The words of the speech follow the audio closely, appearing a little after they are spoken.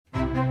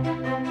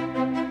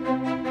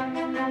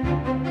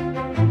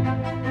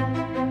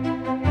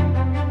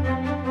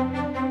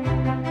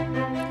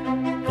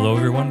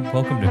everyone.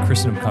 Welcome to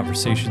Christendom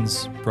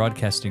Conversations,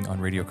 broadcasting on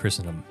Radio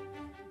Christendom.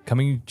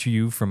 Coming to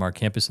you from our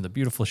campus in the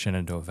beautiful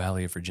Shenandoah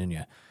Valley of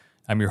Virginia.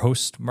 I'm your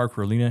host, Mark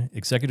Rohlena,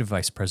 Executive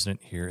Vice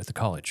President here at the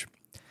college.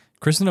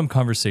 Christendom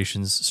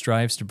Conversations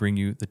strives to bring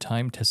you the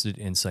time-tested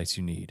insights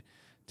you need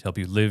to help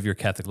you live your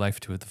Catholic life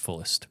to the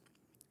fullest.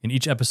 In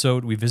each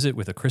episode, we visit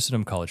with a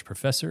Christendom College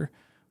professor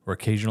or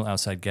occasional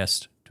outside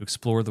guest to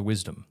explore the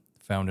wisdom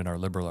found in our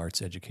liberal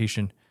arts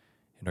education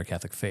and our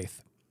Catholic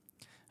faith.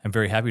 I'm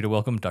very happy to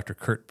welcome Dr.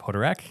 Kurt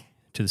Poterack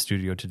to the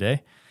studio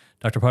today.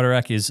 Dr.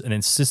 Poterack is an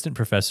assistant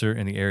professor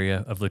in the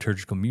area of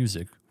liturgical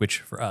music, which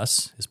for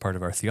us is part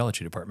of our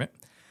theology department.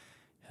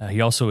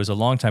 He also is a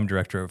longtime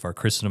director of our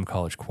Christendom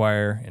College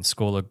Choir and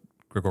Schola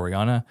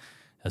Gregoriana,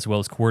 as well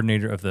as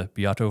coordinator of the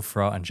Beato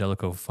Fra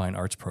Angelico Fine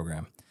Arts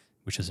Program,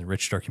 which has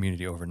enriched our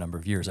community over a number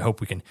of years. I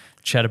hope we can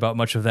chat about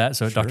much of that.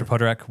 So, sure. Dr.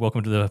 Poterack,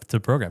 welcome to the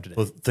program today.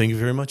 Well, thank you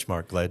very much,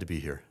 Mark. Glad to be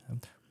here.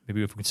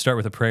 Maybe if we can start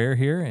with a prayer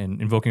here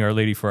and invoking Our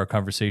Lady for our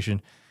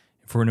conversation,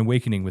 for an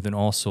awakening within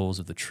all souls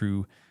of the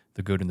true,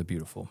 the good, and the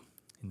beautiful.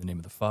 In the name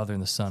of the Father,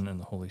 and the Son, and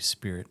the Holy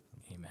Spirit.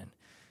 Amen.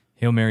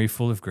 Hail Mary,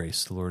 full of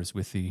grace, the Lord is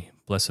with thee.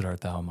 Blessed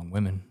art thou among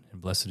women, and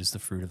blessed is the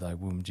fruit of thy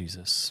womb,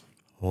 Jesus.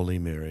 Holy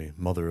Mary,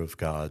 Mother of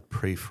God,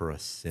 pray for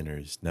us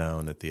sinners, now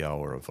and at the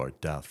hour of our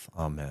death.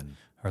 Amen.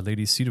 Our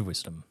Lady's seat of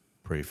wisdom,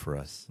 pray for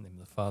us. In the name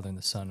of the Father, and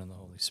the Son, and the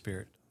Holy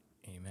Spirit.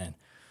 Amen.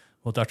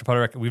 Well, Dr.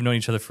 Poterack, we've known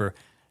each other for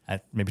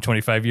maybe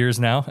 25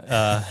 years now,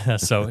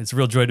 so it's a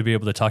real joy to be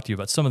able to talk to you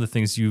about some of the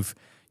things you've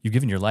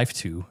given your life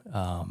to,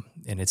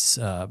 and it's,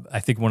 I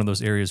think, one of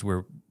those areas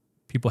where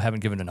people haven't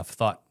given enough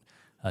thought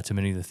to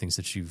many of the things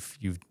that you've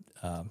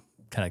kind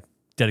of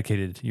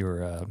dedicated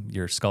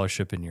your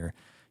scholarship and your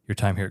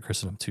time here at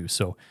Christendom to.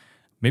 So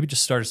maybe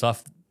just start us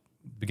off,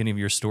 beginning of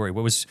your story.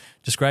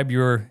 Describe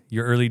your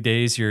early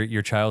days,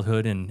 your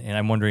childhood, and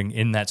I'm wondering,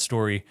 in that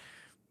story,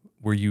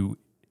 were you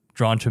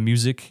drawn to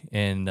music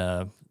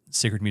and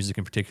sacred music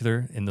in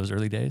particular in those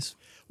early days?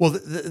 Well,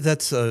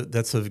 that's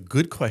a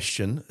good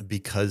question,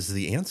 because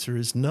the answer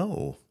is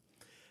no.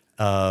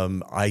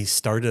 I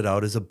started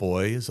out as a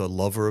boy, as a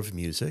lover of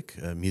music.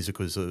 Music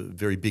was a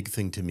very big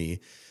thing to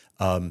me.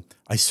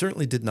 I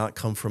certainly did not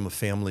come from a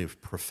family of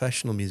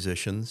professional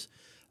musicians,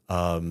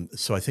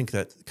 so I think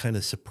that kind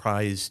of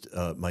surprised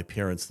my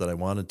parents that I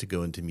wanted to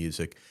go into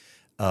music.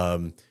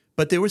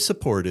 But they were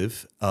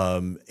supportive,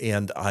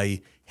 and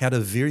I had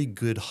a very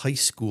good high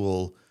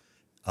school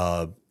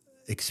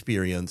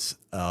experience,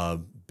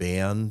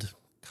 band,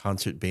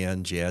 concert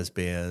band, jazz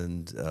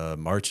band,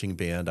 marching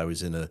band. I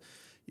was in a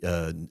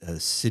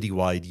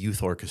citywide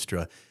youth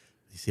orchestra.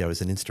 You see, I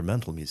was an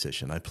instrumental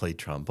musician. I played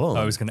trombone.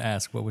 I was going to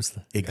ask, what was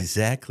the...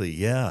 Exactly,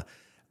 yeah.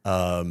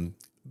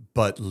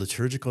 But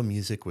liturgical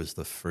music was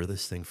the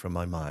furthest thing from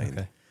my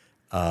mind.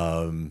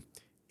 Okay.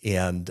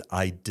 And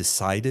I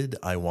decided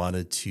I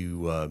wanted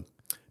to,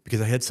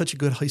 because I had such a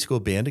good high school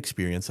band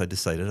experience, I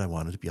decided I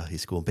wanted to be a high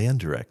school band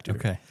director.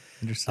 Okay,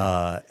 interesting.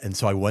 And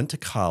so I went to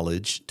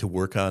college to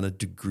work on a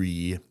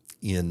degree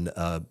in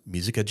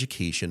music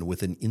education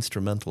with an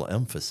instrumental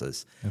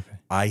emphasis. Okay.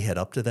 I had,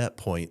 up to that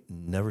point,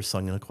 never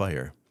sung in a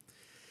choir.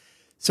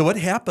 So what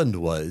happened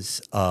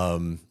was,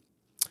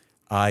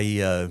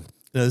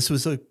 this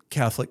was a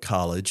Catholic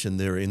college, and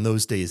in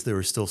those days there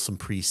were still some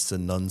priests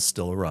and nuns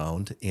still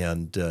around,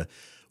 and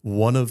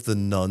one of the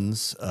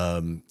nuns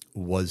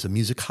was a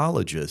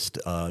musicologist,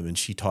 and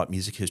she taught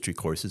music history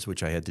courses,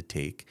 which I had to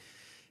take.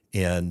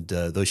 And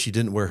though she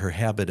didn't wear her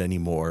habit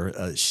anymore,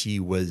 she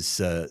was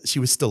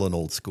still an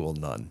old school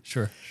nun.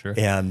 Sure.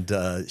 And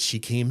she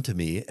came to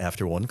me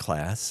after one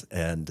class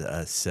and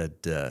said,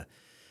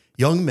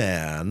 "Young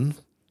man,"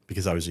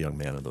 because I was a young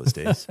man in those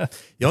days,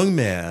 "Young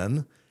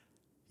man,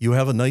 you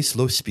have a nice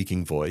low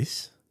speaking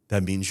voice.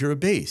 That means you're a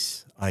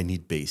bass. I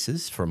need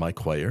basses for my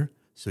choir.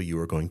 So you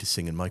are going to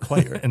sing in my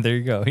choir." And there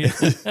you go. Yeah.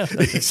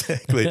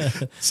 Exactly.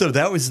 So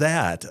that was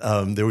that.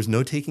 There was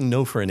no taking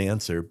no for an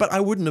answer, but I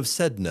wouldn't have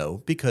said no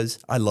because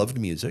I loved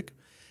music,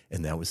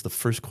 and that was the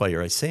first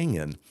choir I sang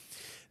in.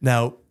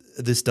 Now,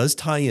 this does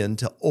tie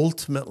into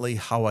ultimately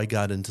how I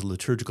got into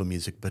liturgical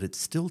music, but it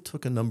still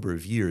took a number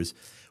of years.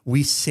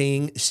 We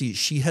sang,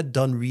 she had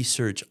done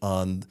research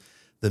on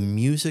the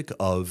music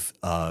of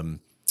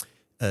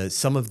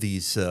some of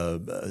these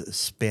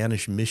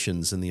Spanish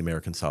missions in the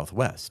American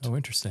Southwest. Oh,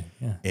 interesting.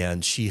 Yeah.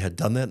 And she had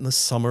done that in the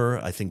summer,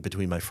 I think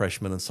between my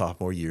freshman and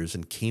sophomore years,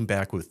 and came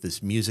back with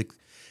this music.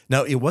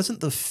 Now, it wasn't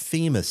the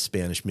famous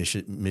Spanish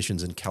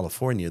missions in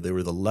California. They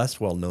were the less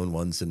well-known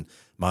ones in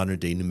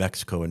modern-day New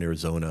Mexico and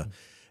Arizona,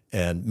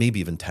 and maybe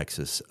even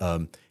Texas.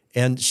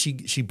 And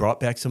she brought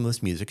back some of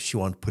this music. She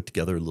wanted to put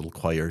together a little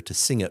choir to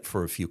sing it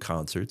for a few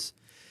concerts.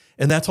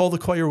 And that's all the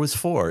choir was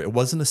for. It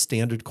wasn't a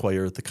standard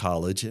choir at the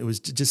college. It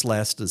was just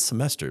lasted a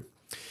semester.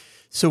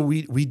 So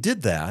we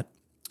did that,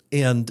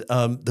 and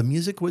the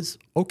music was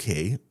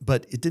okay,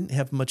 but it didn't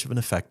have much of an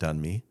effect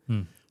on me.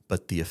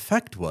 But the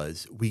effect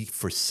was,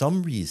 for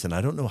some reason,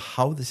 I don't know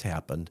how this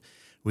happened,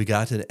 we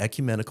got an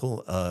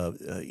ecumenical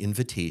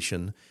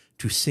invitation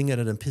to sing at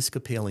an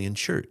Episcopalian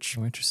church.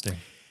 Oh, interesting.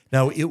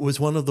 Now, it was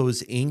one of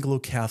those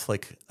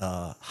Anglo-Catholic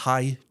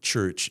high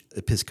church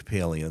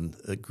Episcopalian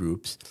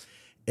groups,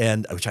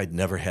 and which I'd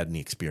never had any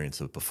experience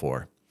of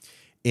before.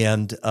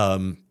 And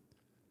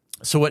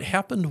so what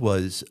happened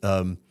was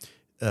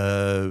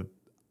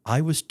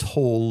I was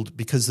told,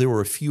 because there were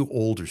a few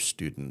older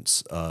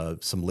students,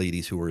 some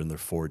ladies who were in their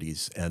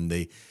 40s,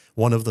 and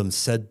one of them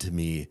said to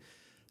me,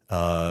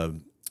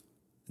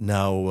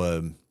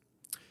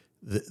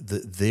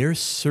 their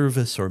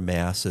service or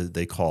mass,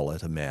 they call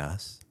it a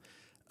mass,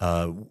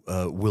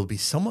 will be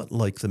somewhat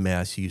like the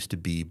mass used to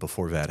be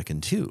before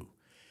Vatican II.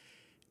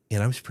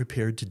 And I was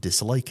prepared to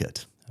dislike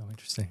it. Oh,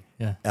 interesting.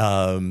 Yeah.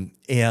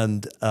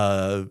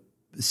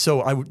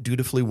 So I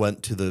dutifully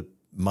went to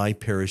my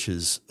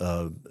parish's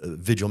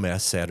vigil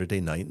mass Saturday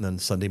night, and then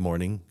Sunday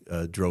morning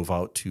drove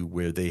out to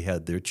where they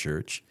had their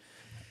church.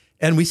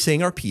 And we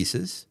sang our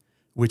pieces,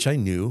 which I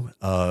knew,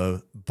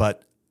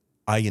 but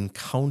I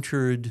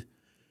encountered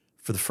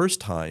for the first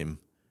time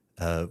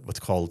what's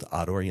called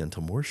ad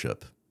orientem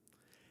worship.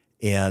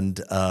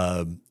 And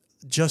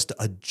just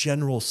a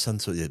general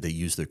sense of, they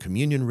use their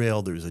communion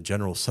rail, there's a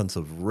general sense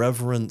of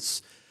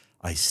reverence.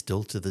 I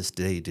still to this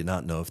day do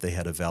not know if they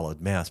had a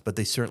valid mass, but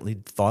they certainly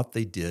thought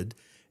they did,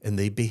 and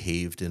they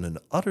behaved in an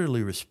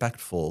utterly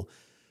respectful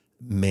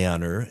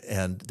manner,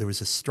 and there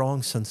was a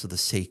strong sense of the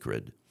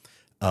sacred.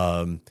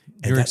 Your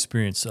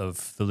experience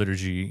of the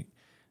liturgy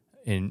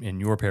in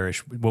your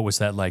parish, what was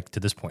that like to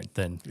this point?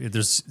 Then it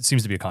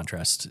seems to be a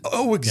contrast.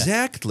 Oh,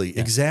 exactly,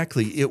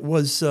 exactly. It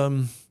was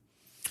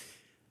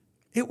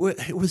it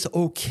was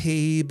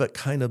okay, but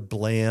kind of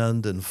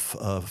bland and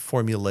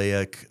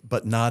formulaic,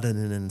 but not in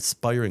an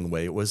inspiring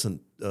way. It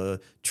wasn't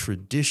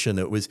tradition.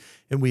 It was,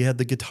 and we had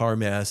the guitar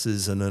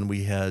masses, and then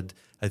we had,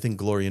 I think,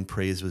 Glory and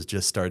Praise was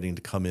just starting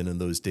to come in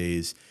those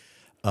days.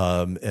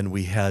 And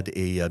we had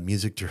a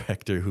music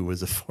director who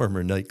was a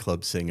former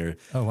nightclub singer.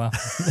 Oh, wow.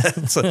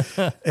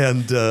 But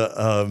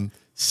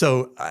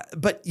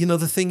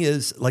the thing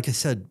is, like I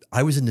said,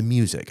 I was into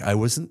music. I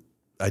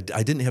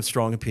didn't have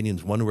strong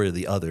opinions one way or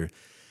the other.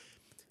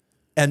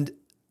 And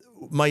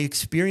my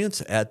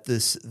experience at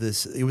this,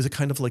 it was a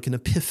kind of like an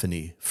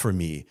epiphany for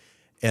me.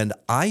 And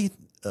I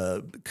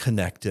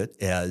connect it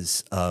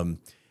as, I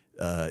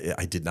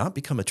did not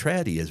become a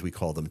traddie, as we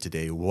call them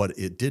today. What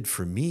it did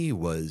for me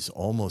was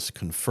almost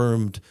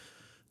confirmed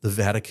the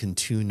Vatican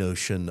II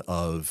notion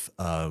of,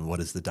 what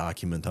is the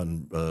document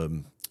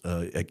on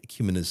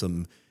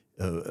ecumenism,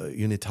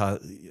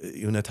 Unitatis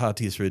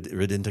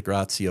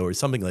Redintegratio, or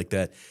something like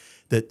that,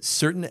 that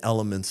certain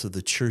elements of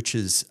the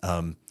church's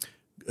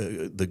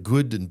the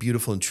good and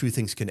beautiful and true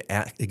things can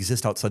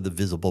exist outside the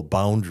visible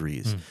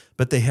boundaries,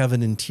 but they have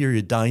an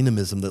interior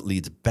dynamism that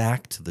leads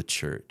back to the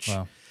church.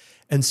 Wow.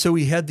 And so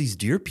we had these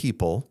dear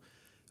people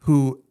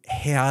who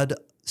had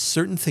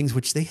certain things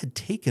which they had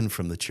taken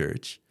from the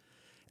church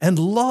and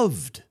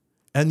loved,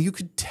 and you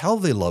could tell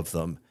they loved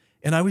them.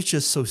 And I was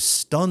just so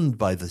stunned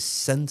by the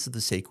sense of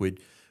the sacred,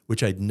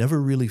 which I'd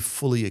never really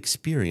fully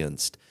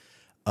experienced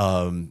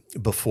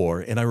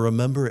before. And I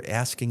remember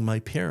asking my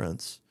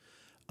parents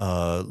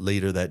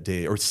later that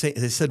day,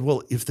 they said,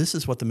 well, if this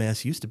is what the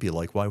Mass used to be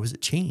like, why was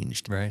it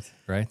changed? Right.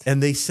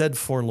 And they said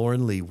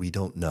forlornly, we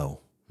don't know.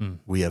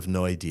 We have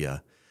no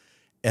idea.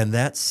 And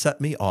that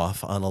set me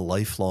off on a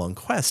lifelong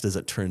quest, as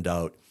it turned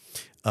out,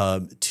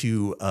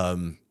 to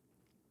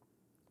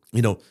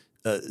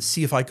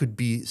see if I could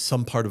be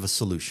some part of a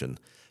solution.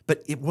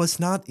 But it was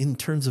not in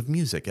terms of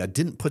music. I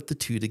didn't put the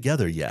two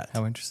together yet.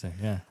 How interesting,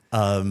 yeah.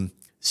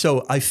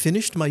 So I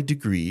finished my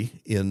degree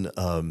in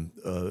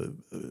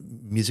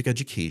music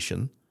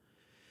education,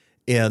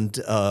 and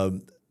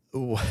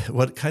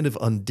what kind of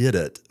undid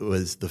it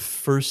was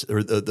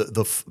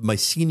my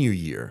senior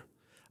year,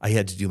 I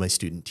had to do my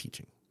student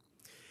teaching.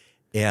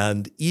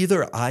 And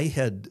either I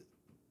had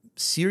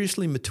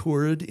seriously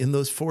matured in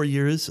those 4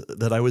 years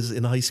that I was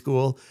in high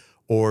school,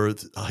 or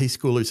high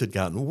schoolers had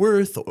gotten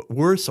worse,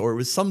 or it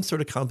was some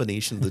sort of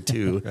combination of the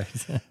two.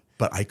 Right.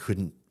 But I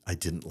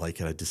didn't like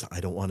it.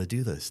 I don't want to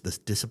do this. The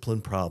discipline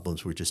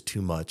problems were just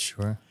too much.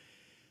 Sure.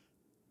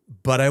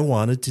 But I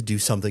wanted to do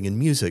something in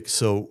music.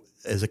 So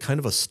as a kind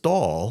of a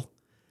stall,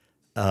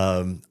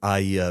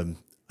 I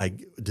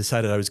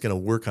decided I was going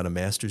to work on a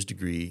master's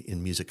degree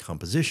in music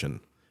composition,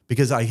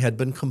 because I had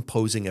been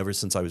composing ever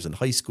since I was in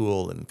high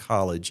school and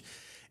college.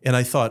 And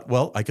I thought,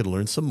 well, I could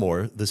learn some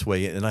more this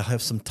way, and I'll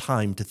have some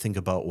time to think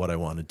about what I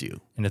want to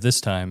do. And at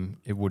this time,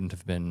 it wouldn't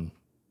have been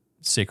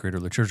sacred or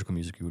liturgical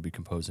music you would be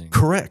composing.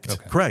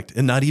 Correct.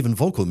 And not even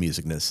vocal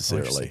music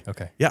necessarily.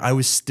 Okay. Yeah, I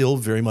was still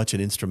very much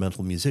an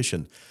instrumental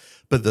musician.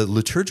 But the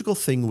liturgical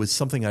thing was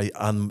something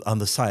on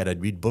the side.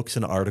 I'd read books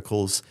and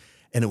articles,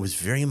 and it was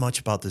very much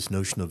about this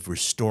notion of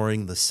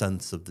restoring the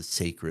sense of the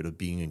sacred, of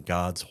being in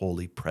God's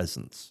holy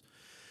presence.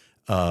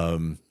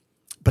 But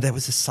that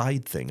was a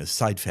side thing, a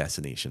side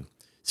fascination.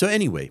 So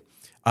anyway,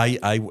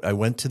 I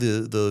went to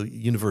the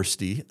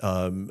university,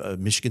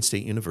 Michigan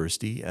State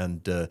University,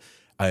 and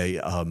I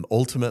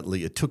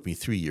ultimately, it took me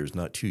 3 years,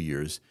 not 2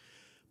 years,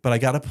 but I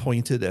got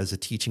appointed as a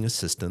teaching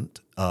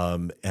assistant,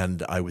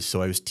 and I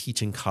was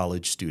teaching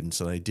college students,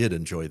 and I did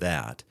enjoy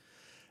that.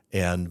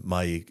 And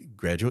my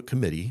graduate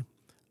committee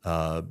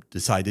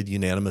decided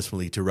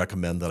unanimously to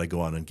recommend that I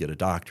go on and get a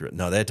doctorate.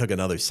 Now, that took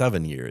another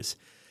 7 years.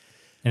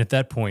 And at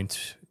that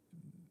point,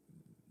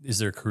 is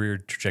there a career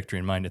trajectory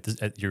in mind?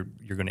 You're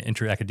going to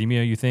enter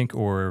academia, you think,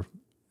 or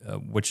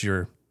what's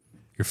your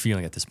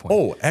feeling at this point?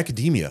 Oh,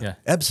 academia. Yeah.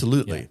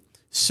 Absolutely. Yeah.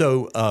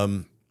 So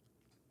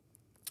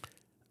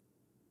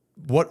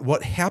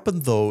what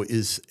happened, though,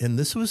 is, and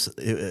this was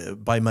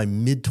by my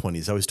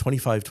mid-20s, I was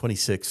 25,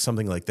 26,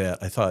 something like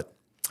that, I thought,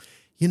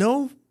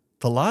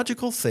 the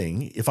logical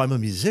thing, if I'm a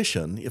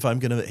musician, if I'm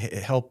going to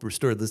help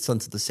restore the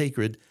sense of the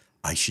sacred,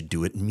 I should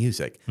do it in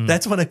music.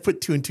 That's when I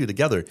put 2 and 2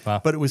 together.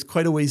 Wow. But it was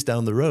quite a ways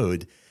down the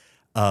road.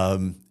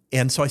 And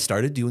so I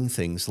started doing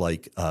things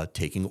like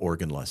taking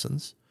organ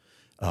lessons,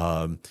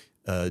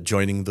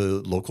 joining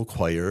the local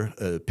choir,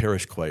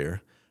 parish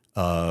choir.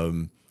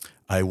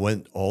 I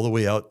went all the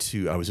way out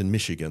I was in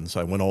Michigan, so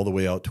I went all the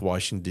way out to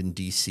Washington,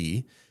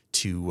 D.C.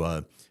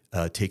 to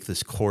take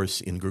this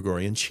course in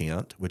Gregorian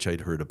chant, which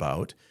I'd heard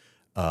about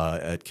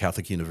at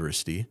Catholic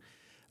University.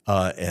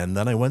 And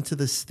then I went to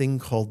this thing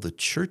called the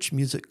Church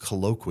Music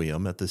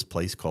Colloquium at this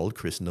place called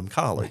Christendom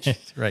College.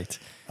 Right.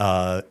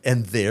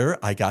 And there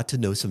I got to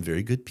know some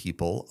very good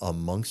people,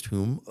 amongst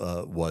whom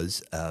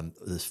was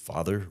this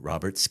Father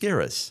Robert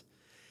Scaris.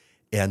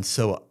 And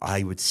so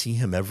I would see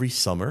him every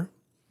summer,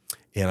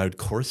 and I would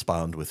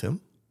correspond with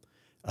him,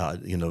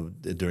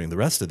 during the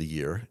rest of the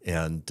year.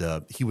 And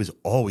he was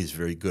always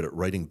very good at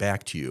writing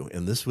back to you.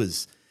 And this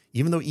was,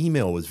 even though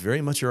email was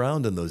very much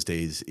around in those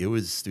days, it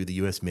was through the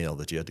U.S. mail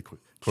that you had to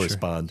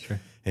correspond. Sure.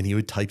 And he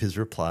would type his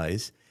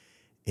replies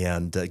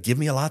and give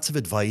me lots of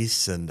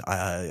advice. And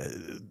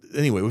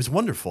anyway, it was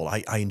wonderful.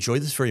 I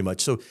enjoyed this very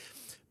much. So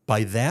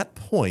by that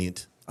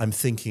point, I'm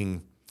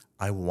thinking,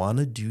 I want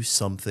to do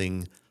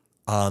something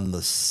on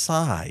the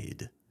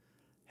side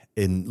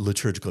in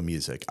liturgical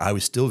music. I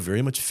was still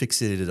very much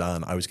fixated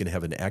on, I was going to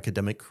have an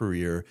academic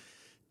career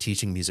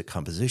teaching music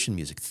composition,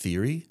 music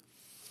theory.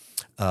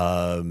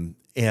 And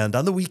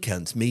on the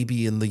weekends,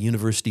 maybe in the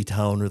university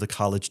town or the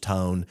college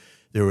town,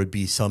 there would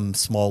be some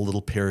small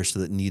little parish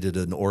that needed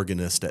an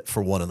organist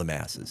for one of the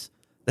masses.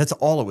 That's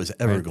all it was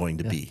ever going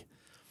to be.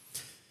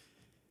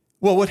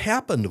 Well, what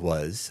happened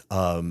was,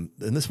 and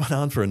this went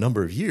on for a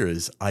number of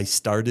years, I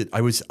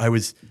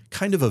was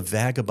kind of a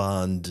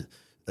vagabond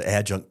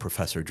adjunct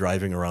professor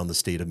driving around the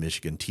state of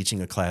Michigan,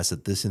 teaching a class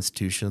at this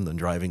institution, then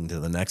driving to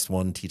the next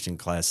one, teaching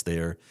class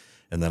there.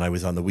 And then I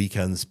was on the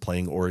weekends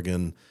playing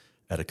organ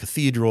at a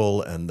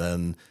cathedral, and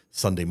then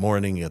Sunday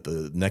morning at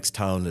the next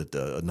town at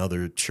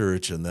another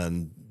church, and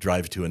then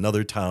drive to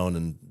another town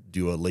and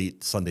do a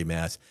late Sunday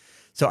mass.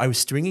 So I was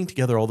stringing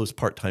together all those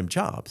part-time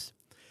jobs,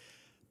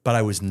 but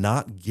I was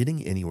not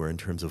getting anywhere in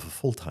terms of a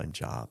full-time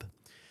job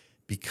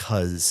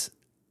because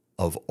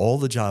of all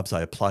the jobs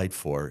I applied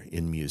for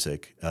in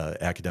music,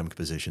 academic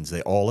positions.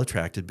 They all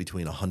attracted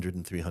between 100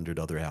 and 300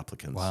 other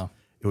applicants. Wow.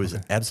 It was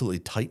an absolutely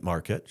tight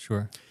market.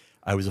 Sure.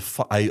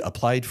 I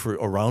applied for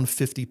around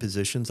 50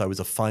 positions. I was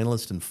a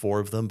finalist in 4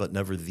 of them, but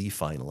never the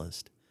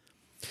finalist.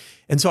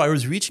 And so I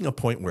was reaching a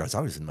point where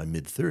I was in my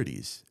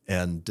mid-30s,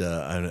 and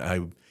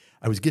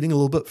I was getting a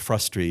little bit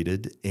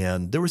frustrated,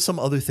 and there were some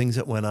other things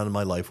that went on in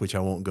my life, which I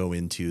won't go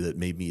into, that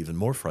made me even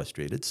more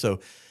frustrated.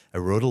 So I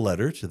wrote a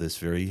letter to this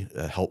very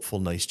helpful,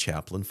 nice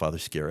chaplain, Father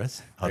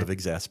Scaris, out of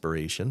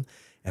exasperation,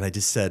 and I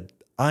just said,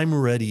 I'm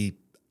ready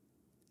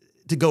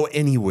to go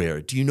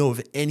anywhere. Do you know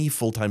of any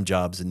full-time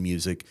jobs in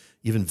music,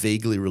 even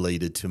vaguely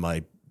related to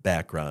my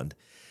background?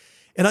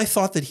 And I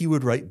thought that he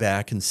would write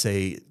back and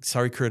say,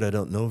 sorry, Kurt, I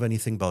don't know of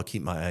anything, but I'll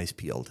keep my eyes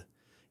peeled.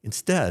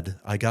 Instead,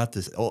 I got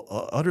this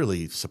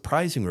utterly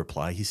surprising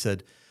reply. He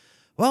said,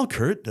 well,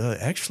 Kurt,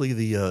 actually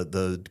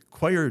the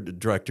choir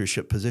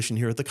directorship position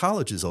here at the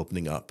college is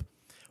opening up.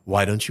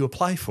 Why don't you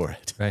apply for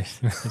it? Right.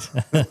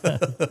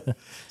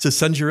 So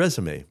send your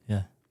resume.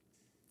 Yeah.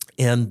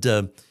 And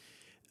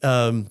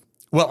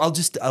well, I'll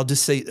just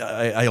say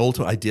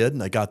I did,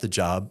 and I got the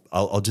job.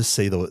 I'll just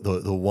say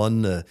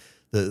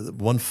the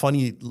one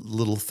funny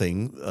little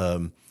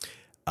thing.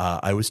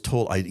 I was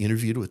told, I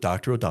interviewed with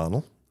Dr.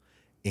 O'Donnell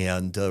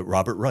and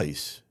Robert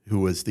Rice, who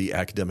was the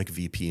academic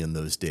VP in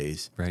those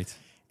days. Right.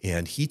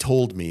 And he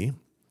told me,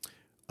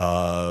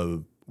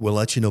 we'll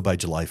let you know by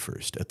July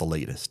 1st at the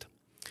latest.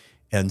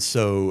 And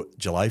so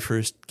July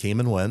 1st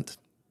came and went,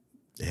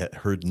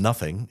 heard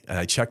nothing. And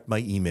I checked my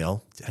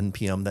email 10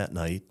 p.m. that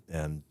night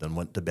and then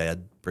went to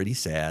bed pretty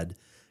sad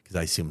because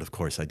I assumed, of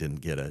course, I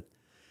didn't get it.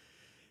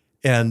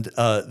 And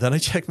then I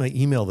checked my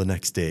email the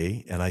next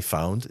day, and I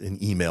found an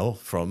email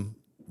from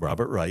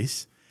Robert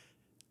Rice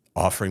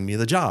offering me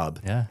the job.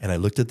 Yeah. And I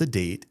looked at the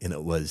date, and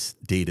it was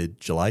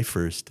dated July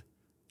 1st,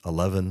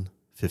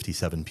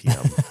 11:57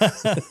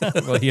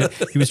 p.m. Well,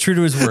 he was true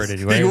to his word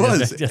anyway. He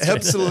was,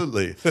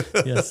 absolutely.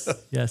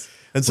 Yes.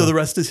 And so the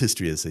rest is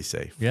history, as they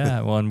say. Yeah,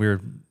 well,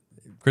 and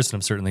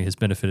Christendom certainly has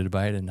benefited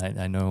by it, and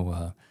I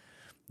know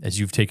as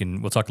you've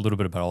taken, we'll talk a little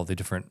bit about all the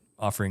different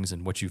offerings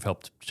and what you've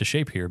helped to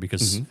shape here,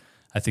 because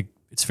I think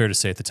it's fair to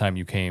say at the time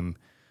you came,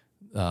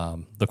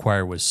 the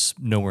choir was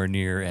nowhere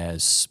near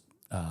as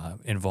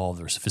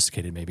involved or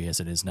sophisticated maybe as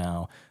it is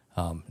now.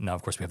 Now,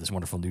 of course, we have this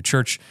wonderful new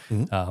church.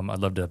 I'd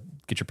love to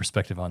get your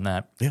perspective on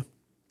that. Yeah.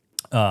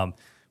 But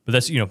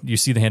that's, you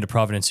see the hand of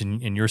providence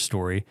in your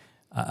story.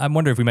 I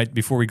wonder if we might,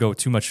 before we go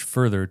too much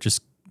further,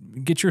 just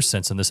get your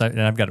sense on this.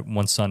 And I've got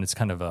one son. It's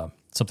kind of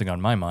something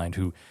on my mind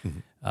who,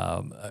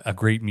 a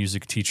great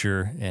music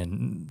teacher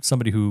and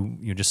somebody who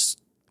just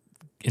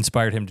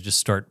inspired him to just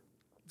start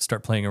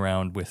playing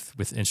around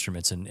with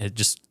instruments, and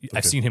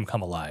I've seen him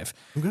come alive.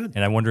 Good.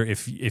 And I wonder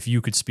if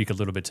you could speak a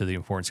little bit to the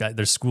importance.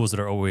 There's schools that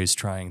are always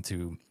trying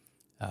to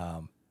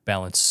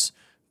balance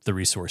the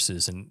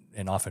resources,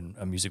 and often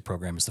a music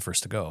program is the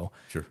first to go.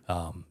 Sure.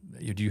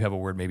 Do you have a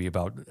word maybe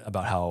about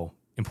how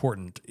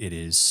important it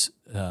is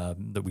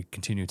that we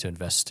continue to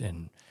invest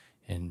in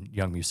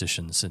young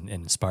musicians and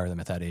inspire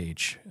them at that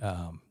age?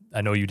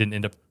 I know you didn't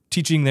end up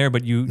teaching there,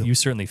 but you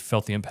certainly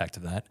felt the impact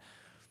of that.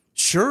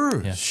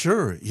 Sure.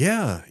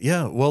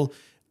 Yeah. Well,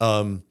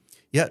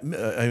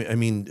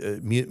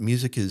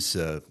 music is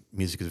a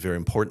very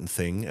important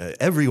thing.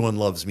 Everyone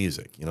loves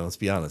music. Let's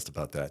be honest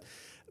about that.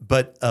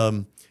 But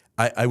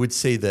I would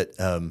say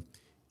that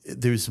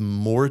there's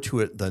more to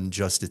it than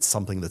just it's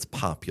something that's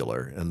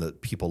popular and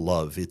that people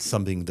love. It's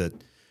something that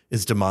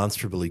is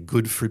demonstrably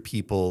good for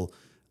people.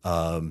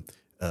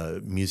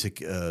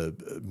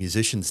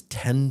 Musicians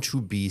tend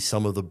to be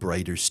some of the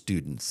brighter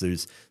students.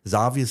 There's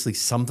obviously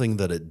something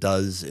that it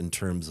does in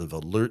terms of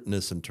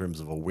alertness, in terms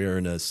of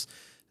awareness,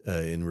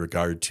 in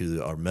regard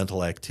to our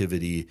mental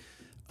activity,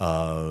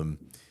 and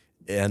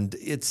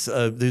it's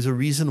there's a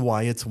reason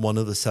why it's one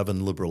of the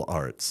 7 liberal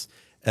arts,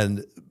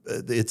 and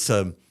this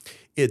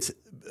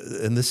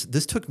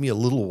took me a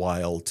little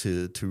while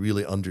to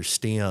really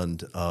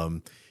understand.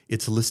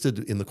 It's listed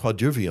in the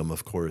quadrivium,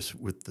 of course,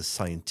 with the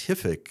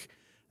scientific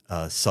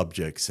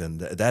subjects,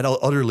 and that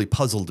utterly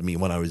puzzled me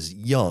when I was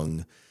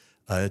young.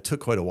 It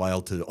took quite a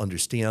while to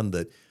understand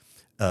that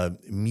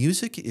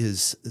music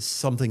is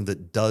something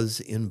that does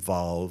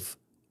involve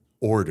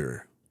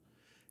order,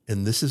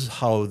 and this is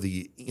how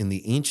in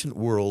the ancient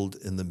world,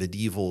 in the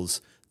medievals,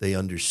 they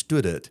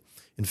understood it.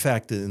 In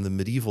fact, in the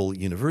medieval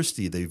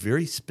university, they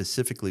very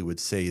specifically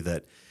would say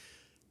that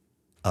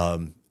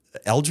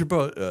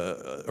algebra,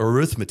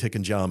 arithmetic,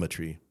 and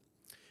geometry,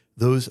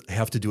 those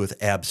have to do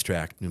with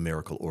abstract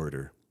numerical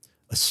order.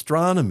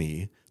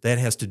 Astronomy, that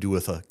has to do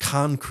with a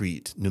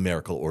concrete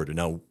numerical order.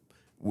 Now,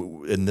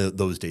 in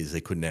those days,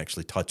 they couldn't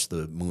actually touch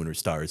the moon or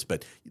stars,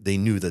 but they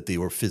knew that they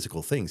were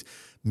physical things.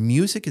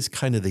 Music is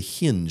kind of the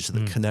hinge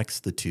that connects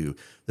the two.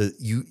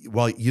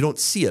 While you don't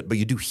see it, but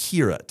you do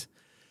hear it,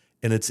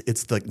 and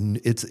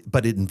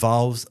but it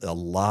involves a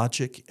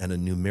logic and a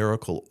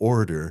numerical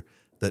order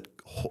that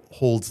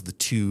holds the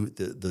two,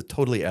 the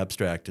totally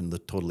abstract and the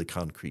totally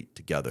concrete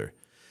together,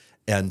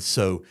 and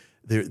so.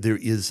 There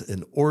is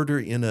an order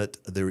in it.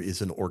 There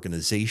is an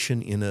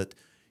organization in it.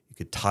 You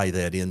could tie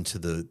that into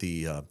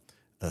the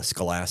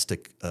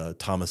scholastic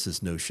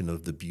Thomas's notion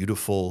of the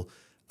beautiful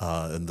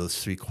and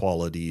those 3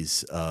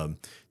 qualities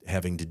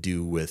having to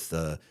do with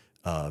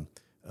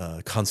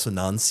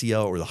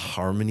consonantia, or the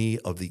harmony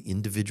of the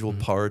individual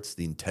parts,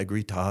 the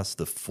integritas,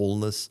 the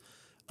fullness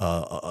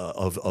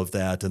of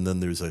that. And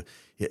then there's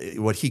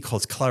what he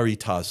calls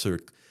claritas,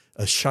 or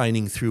a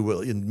shining through.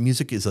 Well,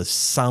 music is a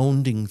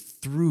sounding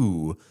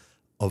through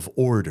of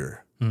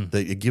order.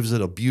 That it gives it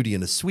a beauty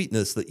and a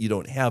sweetness that you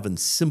don't have in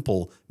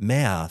simple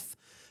math,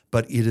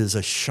 but it is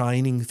a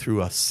shining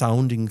through, a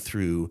sounding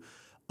through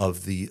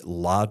of the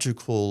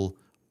logical,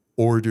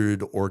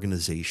 ordered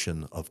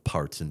organization of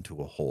parts into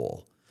a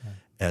whole.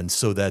 And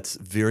so that's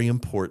very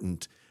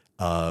important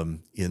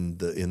in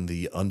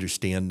the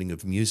understanding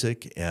of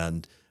music,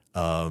 and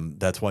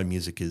that's why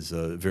music is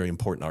a very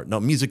important art. Now,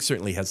 music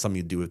certainly has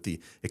something to do with the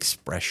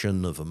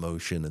expression of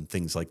emotion and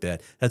things like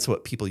that. That's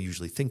what people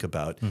usually think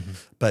about.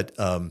 But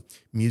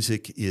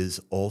music is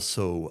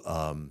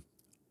also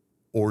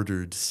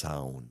ordered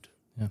sound.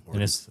 Yeah.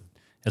 And as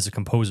a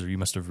composer, you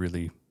must have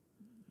really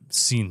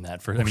seen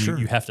that. Sure.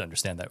 You have to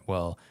understand that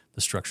well,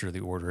 the structure of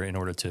the order, in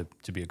order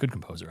to be a good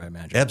composer, I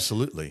imagine.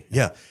 Absolutely,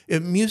 yeah.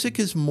 Music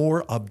is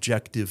more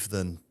objective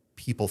than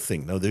people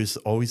think. Now, there's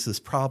always this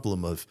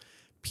problem of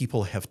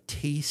people have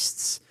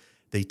tastes.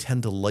 They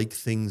tend to like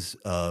things,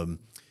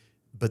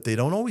 but they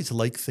don't always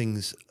like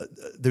things.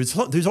 There's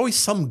always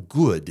some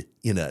good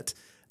in it.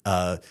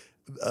 As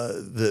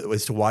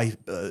to why,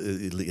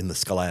 in the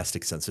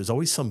scholastic sense, there's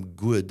always some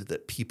good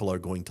that people are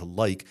going to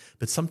like,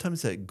 but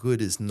sometimes that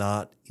good is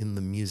not in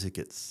the music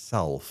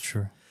itself.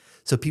 Sure.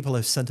 So people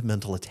have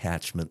sentimental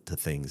attachment to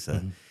things.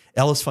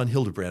 Alice von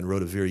Hildebrand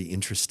wrote a very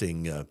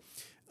interesting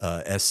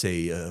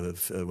essay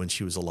when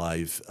she was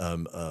alive.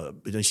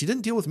 She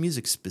didn't deal with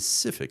music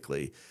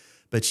specifically,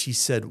 but she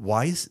said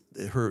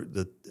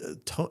the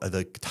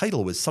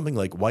title was something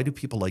like, "Why do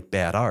people like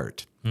bad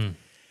art?"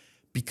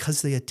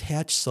 Because they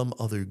attach some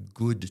other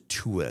good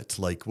to it.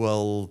 Like,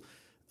 I'll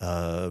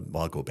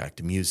go back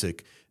to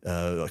music.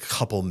 A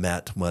couple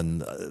met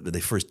when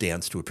they first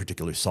danced to a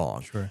particular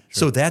song. Sure.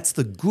 So that's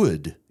the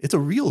good. It's a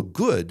real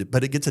good,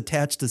 but it gets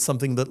attached to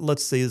something that,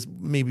 let's say, is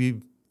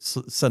maybe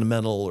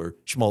sentimental or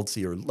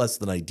schmaltzy or less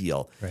than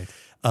ideal. Right.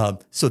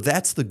 So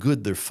that's the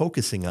good they're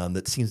focusing on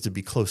that seems to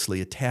be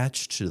closely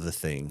attached to the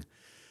thing.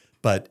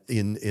 But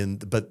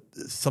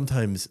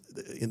sometimes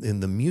in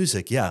the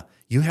music,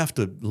 you have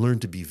to learn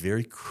to be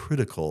very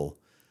critical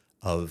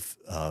of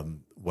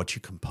what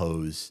you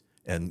compose,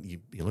 and you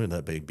learn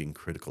that by being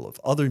critical of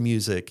other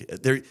music.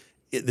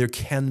 There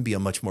can be a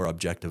much more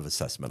objective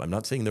assessment. I'm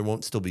not saying there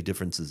won't still be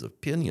differences of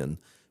opinion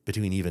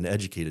between even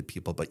educated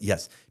people, but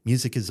yes,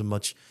 music is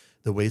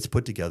the way it's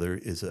put together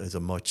is a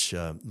much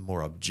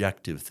more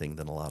objective thing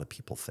than a lot of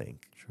people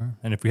think. Sure.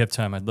 And if we have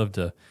time, I'd love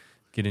to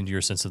get into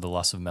your sense of the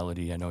loss of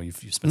melody. I know you've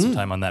spent some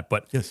time on that,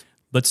 but yes.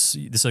 This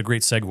is a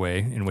great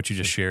segue in what you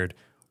just shared.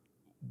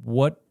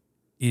 What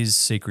is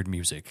sacred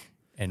music?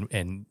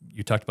 And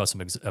you talked about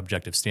some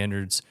objective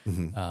standards.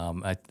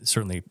 I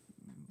certainly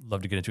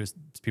love to get into it.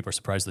 People are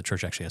surprised the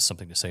church actually has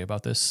something to say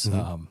about this,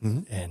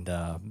 and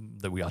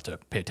that we ought to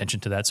pay attention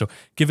to that. So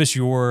give us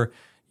your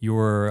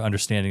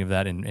understanding of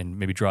that, and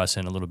maybe draw us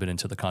in a little bit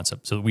into the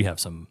concept so that we have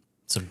some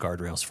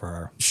guardrails for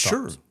our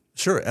thoughts.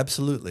 Sure,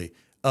 absolutely.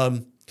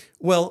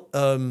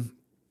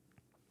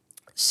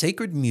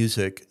 Sacred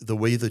music, the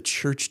way the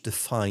church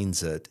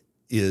defines it,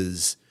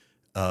 is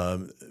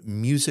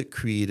music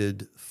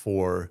created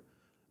for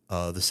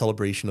the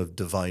celebration of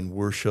divine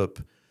worship,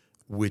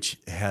 which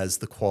has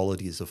the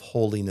qualities of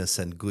holiness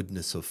and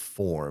goodness of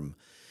form.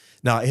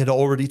 Now, I had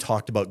already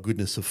talked about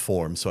goodness of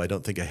form, so I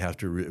don't think I have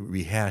to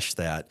rehash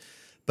that.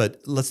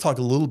 But let's talk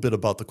a little bit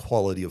about the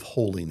quality of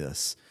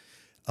holiness.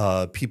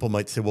 People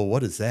might say, well,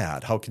 what is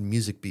that? How can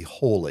music be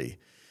holy?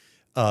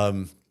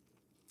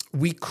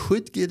 We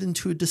could get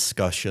into a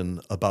discussion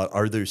about,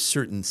 are there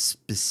certain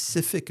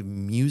specific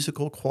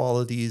musical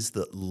qualities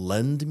that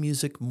lend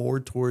music more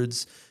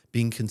towards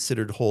being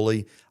considered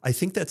holy? I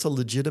think that's a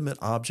legitimate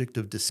object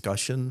of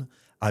discussion.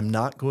 I'm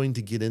not going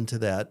to get into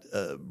that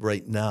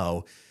right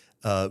now,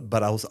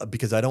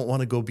 because I don't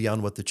want to go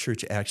beyond what the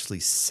church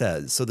actually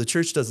says. So the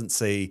church doesn't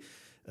say,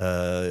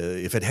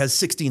 if it has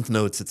 16th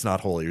notes, it's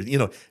not holy.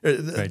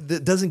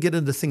 It doesn't get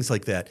into things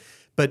like that.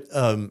 But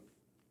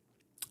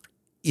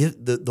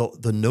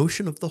the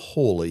notion of the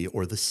holy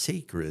or the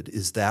sacred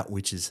is that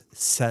which is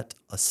set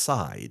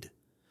aside.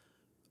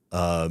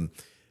 And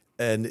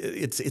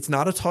it's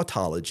not a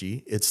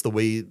tautology. It's the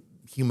way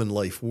human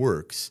life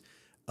works.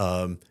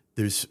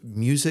 There's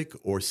music,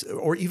 or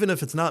even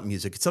if it's not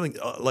music, it's something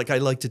like I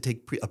like to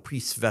take a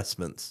priest's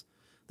vestments,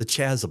 the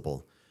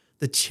chasuble.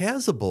 The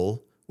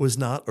chasuble was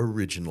not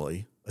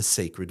originally a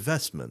sacred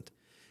vestment.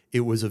 It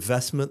was a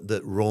vestment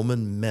that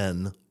Roman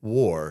men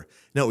wore.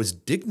 Now, it was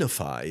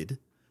dignified.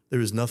 There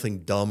was nothing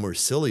dumb or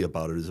silly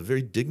about it. It was a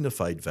very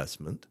dignified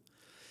vestment.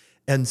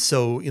 And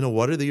so,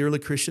 what are the early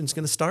Christians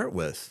going to start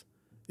with?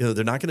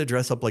 They're not going to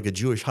dress up like a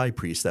Jewish high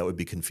priest. That would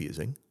be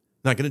confusing.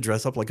 Not going to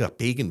dress up like a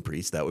pagan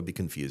priest. That would be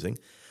confusing.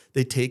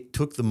 They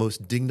took the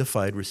most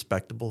dignified,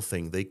 respectable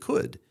thing they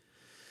could.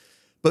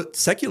 But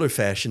secular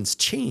fashions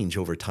change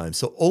over time.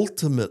 So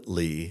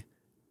ultimately,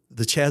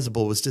 the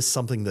chasuble was just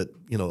something that,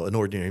 an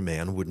ordinary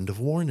man wouldn't have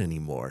worn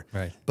anymore.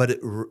 Right. But it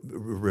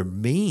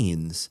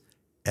remains,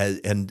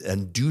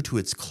 and due to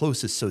its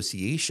close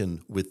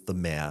association with the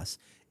Mass,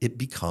 it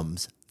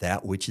becomes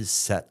that which is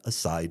set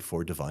aside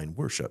for divine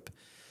worship.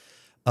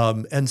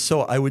 And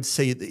so I would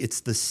say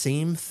it's the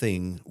same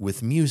thing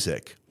with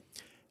music.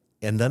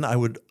 And then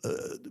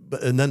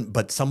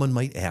but someone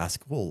might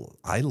ask, well,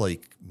 I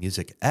like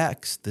music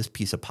X, this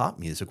piece of pop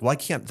music. Why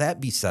can't that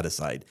be set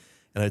aside?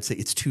 And I'd say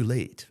it's too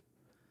late.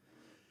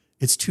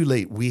 It's too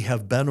late. We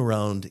have been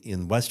around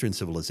in Western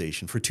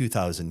civilization for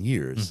 2,000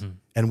 years,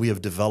 and we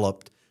have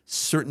developed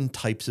certain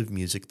types of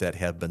music that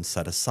have been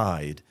set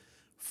aside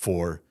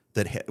for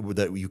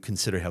that you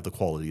consider have the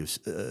quality of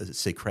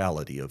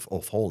sacrality,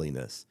 of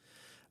holiness.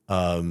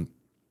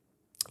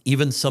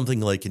 Even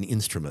something like an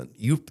instrument.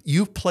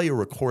 You play a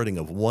recording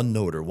of one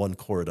note or one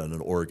chord on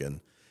an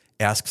organ,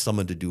 ask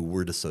someone to do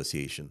word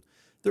association.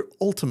 They're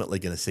ultimately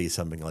going to say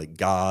something like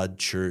God,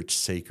 church,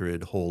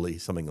 sacred, holy,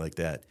 something like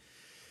that.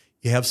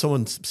 You have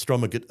someone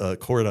strum a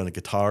chord on a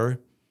guitar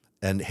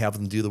and have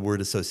them do the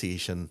word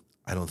association.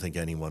 I don't think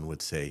anyone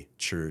would say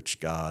church,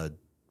 God,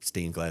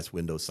 stained glass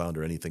window sound,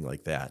 or anything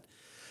like that.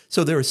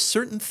 So there are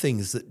certain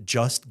things that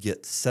just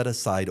get set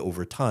aside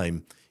over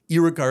time,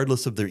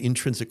 irregardless of their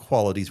intrinsic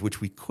qualities, which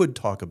we could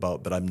talk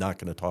about, but I'm not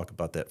going to talk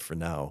about that for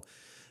now.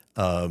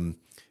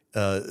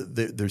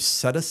 They're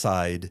set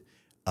aside,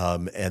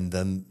 and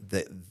then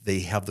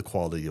they have the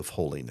quality of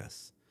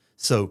holiness.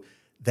 So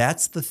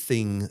that's the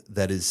thing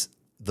that is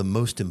the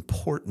most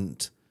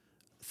important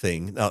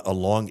thing. Now,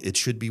 it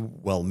should be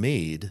well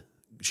made,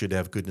 should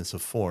have goodness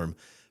of form,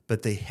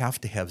 but they have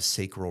to have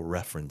sacral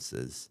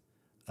references.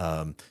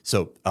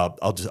 So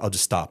I'll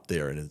just stop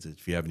there. And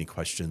if you have any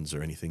questions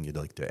or anything you'd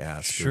like to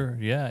ask, sure,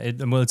 yeah.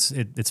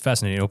 It's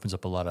fascinating. It opens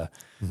up a lot of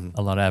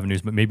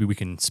avenues. But maybe we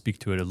can speak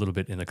to it a little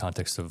bit in the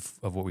context of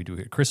what we do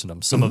here at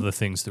Christendom. Some of the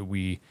things that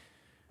we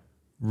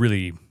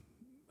really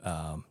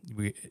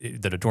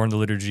that adorn the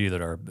liturgy,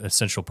 that are an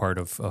essential part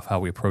of how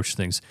we approach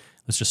things.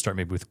 Let's just start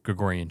maybe with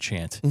Gregorian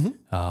chant.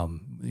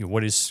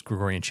 What is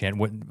Gregorian chant?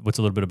 What's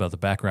a little bit about the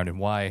background, and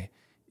why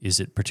is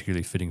it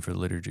particularly fitting for the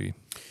liturgy?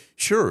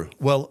 Sure.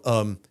 Well,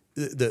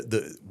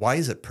 why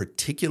is it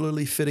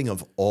particularly fitting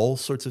of all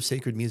sorts of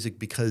sacred music?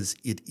 Because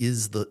it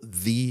is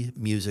the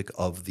music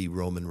of the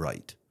Roman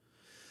Rite.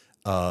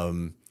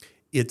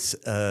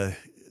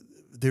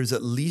 There's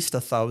at least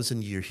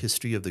 1,000-year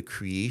history of the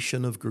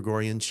creation of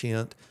Gregorian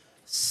chant.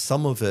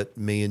 Some of it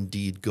may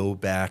indeed go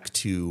back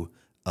to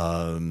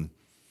the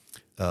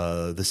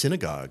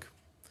synagogue.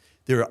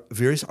 There are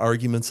various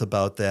arguments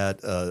about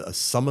that.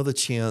 Some of the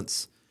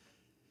chants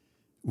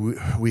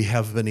we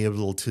have been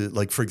able to,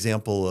 like, for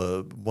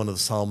example, one of the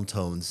psalm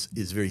tones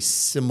is very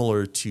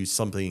similar to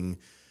something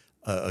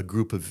a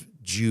group of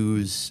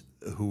Jews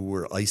who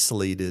were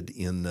isolated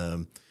in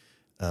the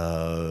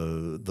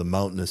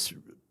mountainous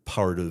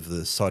part of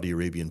the Saudi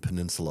Arabian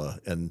peninsula,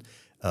 and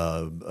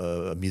a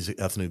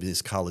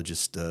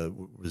ethnomusicologist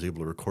was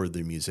able to record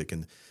their music,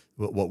 and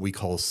what we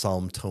call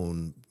psalm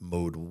tone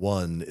mode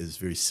 1 is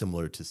very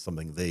similar to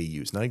something they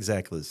use. Not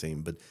exactly the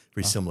same, but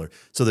very similar.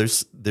 So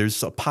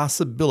there's a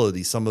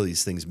possibility some of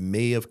these things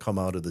may have come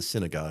out of the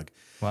synagogue.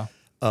 Wow.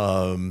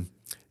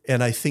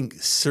 And I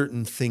think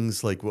certain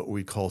things like what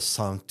we call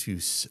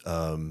Sanctus,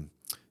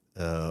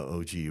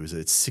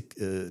 it's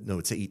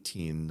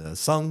 18.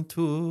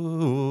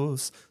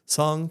 Sanctus,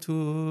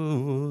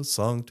 Sanctus,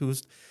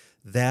 Sanctus.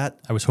 That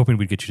I was hoping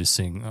we'd get you to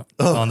sing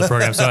on the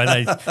program, so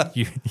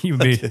you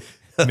made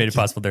it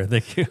possible there.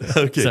 Thank you.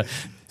 Okay.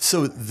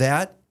 So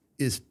that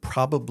is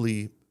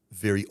probably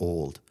very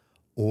old.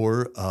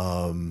 Or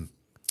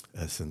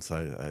since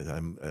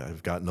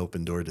I've got an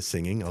open door to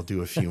singing, I'll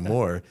do a few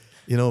more.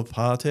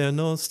 Pater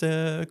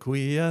noster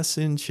qui es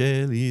in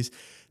celis.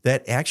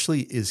 That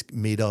actually is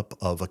made up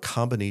of a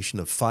combination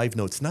of 5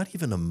 notes, not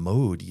even a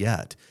mode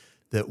yet,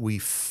 that we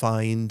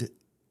find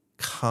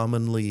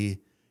commonly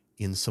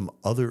in some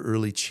other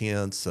early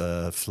chants,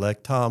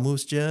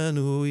 Flectamus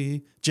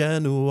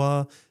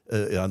Genua,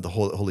 on the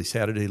Holy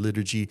Saturday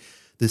liturgy,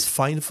 this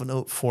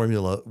 5-note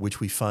formula, which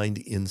we find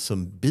in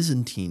some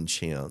Byzantine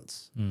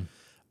chants.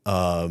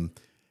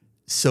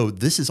 So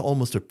this is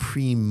almost a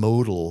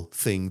pre-modal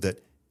thing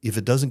that if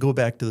it doesn't go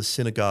back to the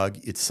synagogue,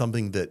 it's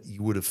something that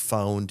you would have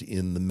found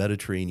in the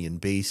Mediterranean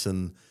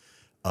basin.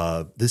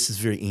 This is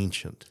very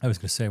ancient. I was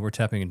going to say, we're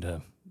tapping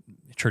into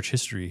church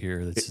history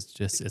here.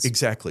 It's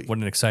exactly. What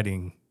an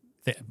exciting thing.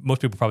 Most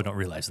people probably don't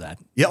realize that.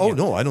 Yeah. Oh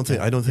no, I don't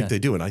think they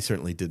do, and I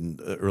certainly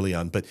didn't early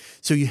on. But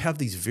so you have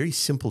these very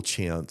simple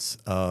chants.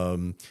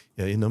 In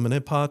nomine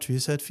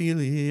Patris et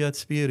Filii et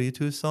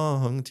Spiritus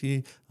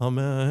Sancti.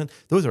 Amen.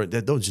 Those are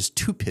just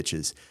 2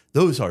 pitches.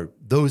 Those are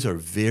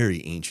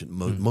very ancient,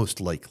 most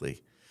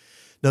likely.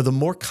 Now, the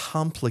more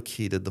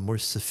complicated, the more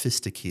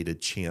sophisticated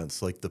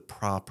chants, like the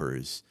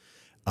propers,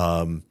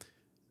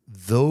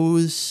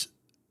 those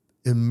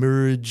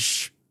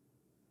emerge.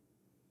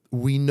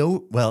 We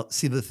know,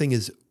 the thing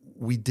is,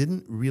 we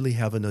didn't really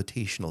have a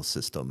notational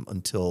system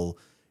until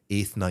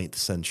 8th, 9th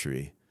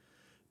century,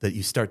 that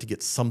you start to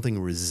get something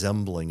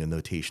resembling a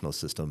notational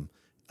system.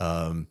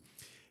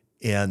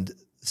 And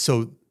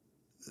so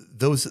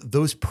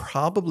those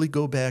probably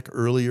go back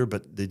earlier,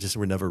 but they just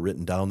were never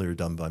written down. They were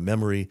done by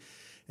memory.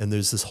 And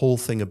there's this whole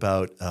thing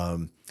about,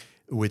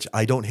 which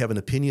I don't have an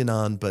opinion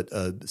on, but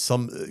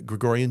some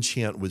Gregorian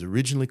chant was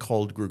originally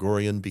called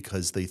Gregorian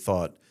because they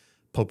thought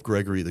Pope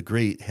Gregory the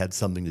Great had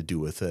something to do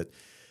with it.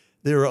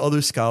 There are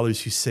other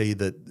scholars who say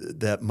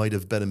that might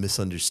have been a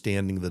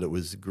misunderstanding, that it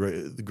was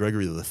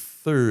Gregory the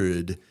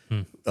III,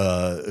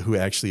 who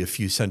actually a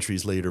few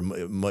centuries later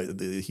might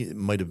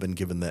have been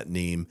given that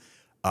name.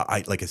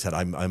 Like I said,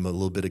 I'm a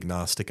little bit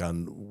agnostic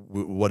on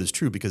what is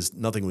true, because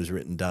nothing was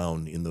written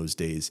down in those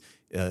days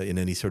in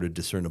any sort of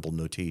discernible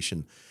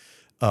notation.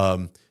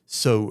 But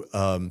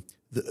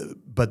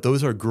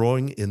those are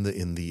growing in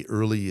the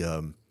early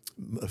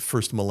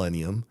first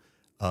millennium.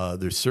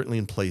 They're certainly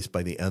in place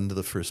by the end of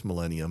the first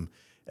millennium.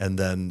 And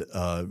then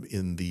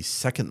in the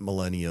second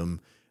millennium,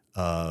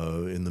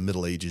 in the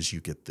Middle Ages,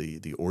 you get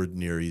the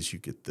ordinaries, you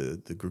get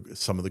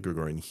some of the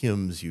Gregorian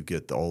hymns, you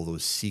get all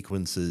those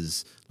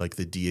sequences like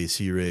the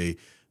Dies Irae.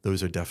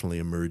 Those are definitely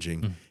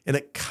emerging. And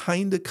it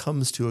kind of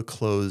comes to a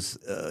close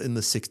in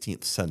the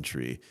 16th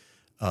century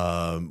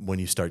when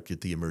you start to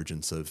get the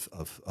emergence of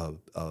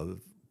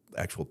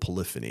actual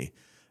polyphony.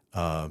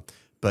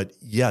 But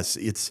yes,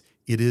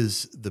 it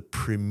is the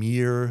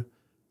premier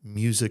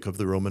music of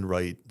the Roman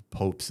Rite.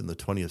 Popes in the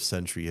 20th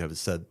century have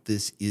said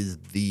this is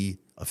the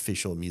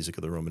official music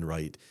of the Roman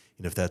Rite.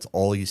 And if that's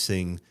all you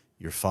sing,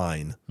 you're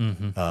fine,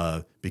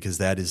 because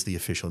that is the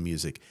official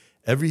music.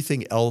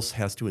 Everything else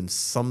has to, in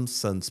some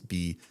sense,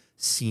 be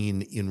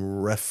seen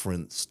in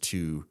reference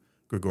to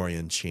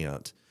Gregorian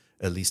chant,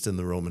 at least in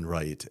the Roman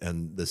Rite.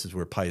 And this is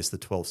where Pius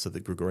XII said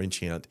that Gregorian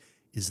chant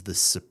is the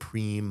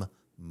supreme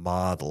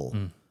model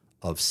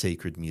of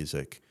sacred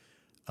music.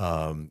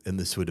 And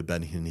this would have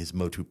been in his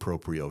motu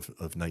proprio of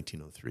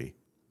 1903.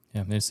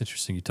 Yeah, it's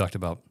interesting. You talked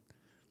about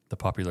the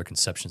popular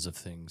conceptions of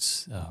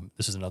things.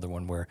 This is another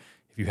one where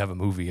if you have a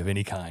movie of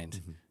any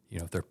kind,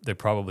 they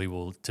probably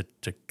will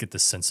to get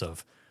this sense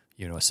of,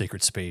 a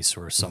sacred space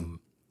or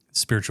some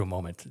spiritual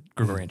moment.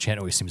 Gregorian chant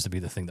always seems to be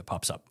the thing that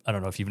pops up. I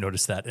don't know if you've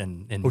noticed that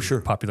in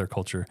popular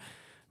culture.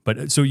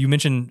 But so you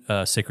mentioned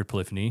sacred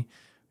polyphony.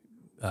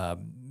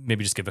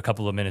 Maybe just give a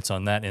couple of minutes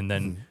on that, and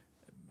then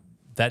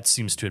that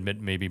seems to admit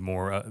maybe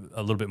more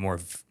a little bit more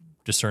of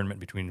discernment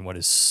between what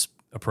is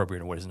appropriate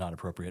and what is not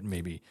appropriate.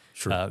 Maybe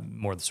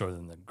more so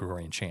than the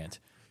Gregorian chant.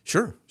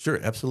 Sure,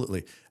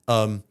 Absolutely.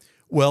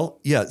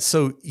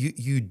 So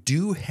you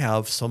do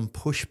have some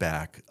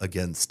pushback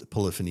against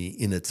polyphony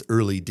in its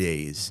early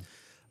days.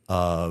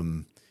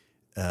 And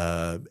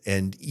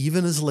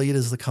even as late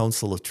as the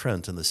Council of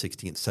Trent in the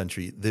 16th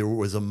century, there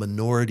was a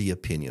minority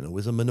opinion. It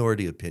was a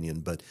minority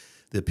opinion, but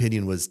the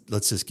opinion was,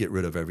 let's just get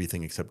rid of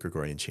everything except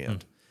Gregorian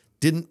chant.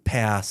 Didn't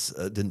pass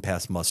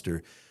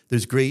muster.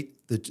 There's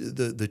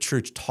the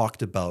church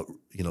talked about,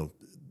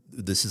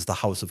 this is the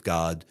house of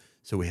God,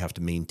 so we have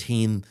to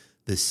maintain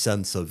this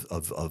sense of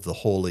the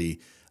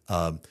holy,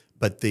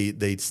 but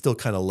they still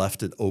kind of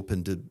left it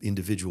open to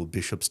individual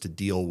bishops to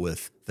deal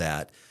with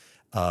that.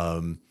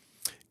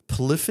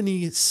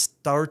 Polyphony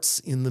starts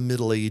in the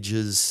Middle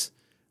Ages,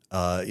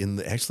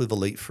 actually the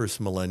late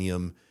first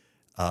millennium.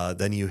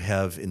 Then you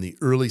have, in the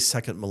early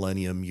second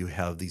millennium, you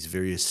have these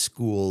various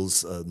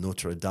schools,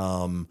 Notre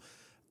Dame,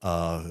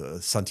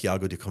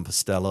 Santiago de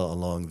Compostela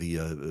along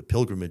the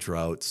pilgrimage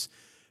routes,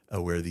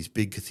 where these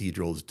big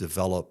cathedrals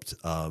developed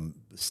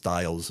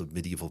styles of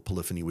medieval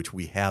polyphony, which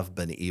we have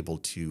been able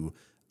to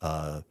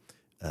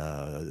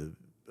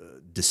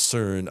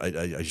discern,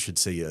 I should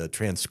say,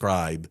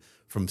 transcribe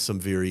from some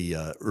very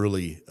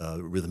early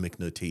rhythmic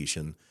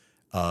notation.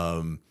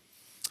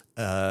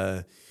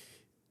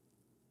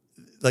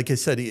 Like I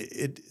said,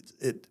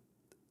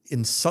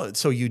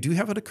 so you do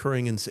have it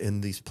occurring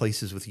in these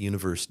places with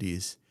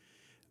universities.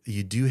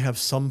 You do have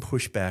some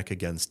pushback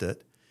against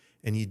it,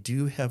 and you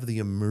do have the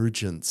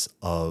emergence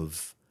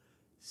of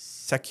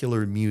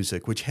secular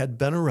music, which had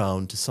been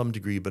around to some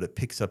degree, but it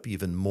picks up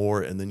even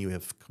more. And then you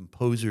have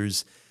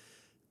composers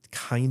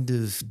kind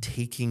of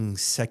taking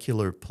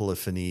secular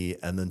polyphony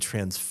and then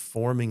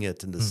transforming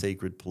it into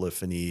sacred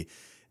polyphony.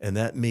 And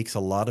that makes a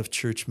lot of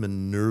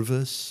churchmen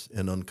nervous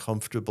and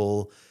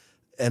uncomfortable,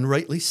 and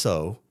rightly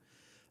so.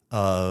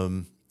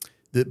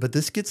 But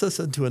this gets us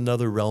into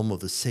another realm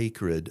of the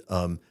sacred.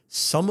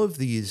 Some of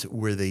these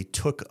where they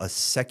took a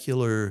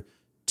secular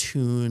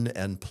tune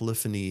and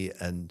polyphony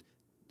and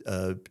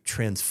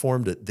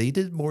transformed it, they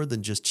did more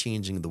than just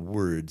changing the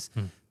words.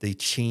 They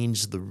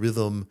changed the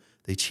rhythm.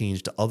 They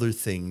changed other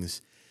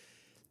things.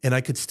 And I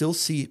could still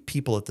see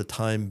people at the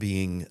time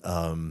being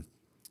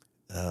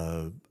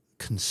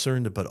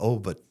concerned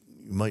about, but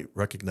you might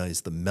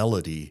recognize the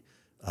melody.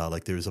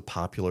 Like there's a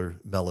popular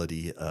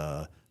melody,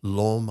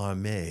 L'homme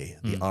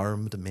armé, the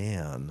armed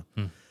man,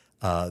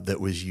 that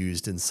was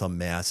used in some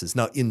masses.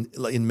 Now,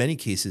 in many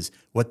cases,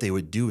 what they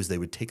would do is they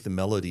would take the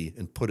melody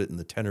and put it in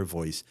the tenor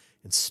voice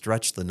and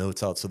stretch the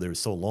notes out so they were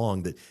so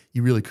long that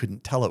you really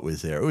couldn't tell it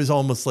was there. It was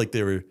almost like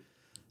they were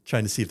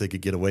trying to see if they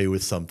could get away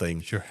with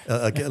something,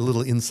 a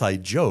little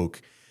inside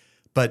joke.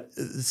 But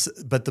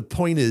the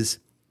point is,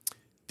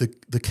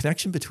 the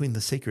connection between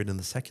the sacred and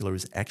the secular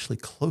is actually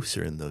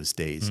closer in those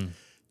days.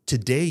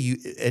 Today,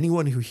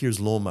 anyone who hears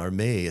L'homme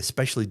armé,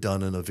 especially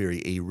done in a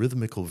very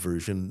arrhythmical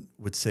version,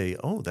 would say,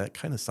 "Oh, that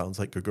kind of sounds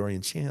like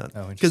Gregorian chant,"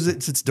 because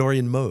it's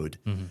Dorian mode.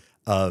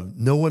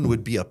 No one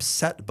would be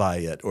upset by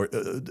it, or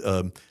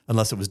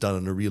unless it was done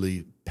in a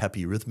really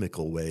peppy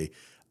rhythmical way.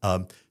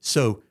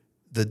 So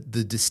the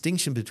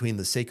distinction between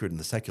the sacred and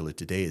the secular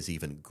today is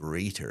even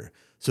greater.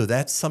 So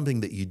that's something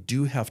that you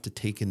do have to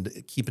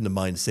keep into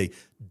mind. Say,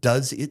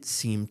 does it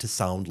seem to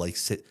sound like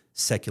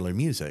secular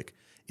music?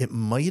 It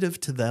might have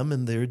to them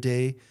in their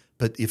day,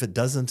 but if it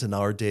doesn't in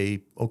our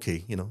day,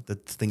 okay,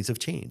 that things have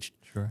changed.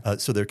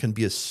 So there can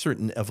be a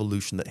certain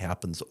evolution that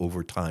happens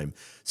over time.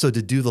 So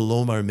to do the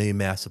L'homme armé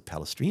Mass of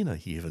Palestrina,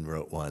 he even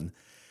wrote one.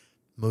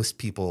 Most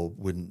people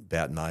wouldn't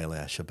bat an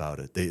eyelash about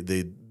it.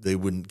 They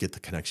wouldn't get the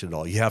connection at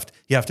all. You have to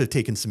have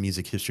taken some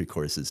music history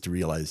courses to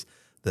realize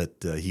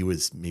that he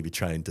was maybe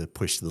trying to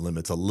push the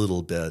limits a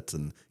little bit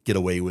and get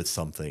away with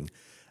something.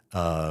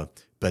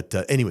 But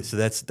anyway, so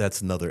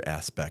that's another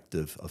aspect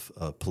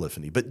of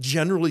polyphony. But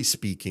generally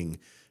speaking,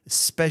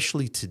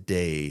 especially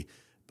today,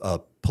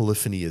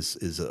 polyphony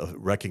is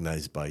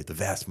recognized by the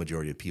vast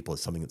majority of people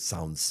as something that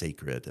sounds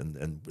sacred,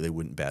 and they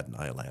wouldn't bat an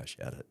eyelash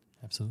at it.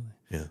 Absolutely.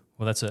 Yeah.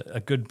 Well, that's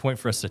a good point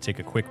for us to take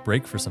a quick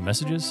break for some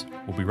messages.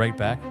 We'll be right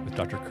back with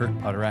Dr. Kurt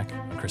Poterack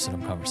on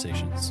Christendom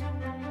Conversations.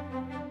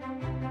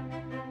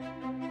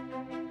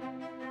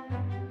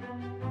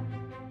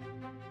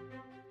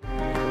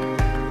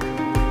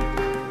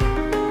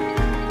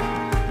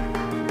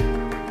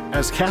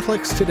 As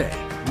Catholics today,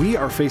 we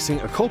are facing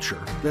a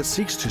culture that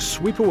seeks to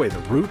sweep away the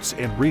roots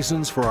and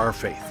reasons for our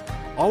faith.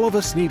 All of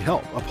us need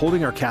help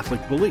upholding our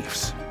Catholic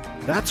beliefs.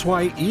 That's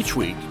why each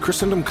week,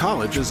 Christendom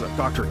College's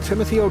Dr.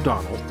 Timothy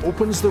O'Donnell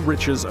opens the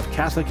riches of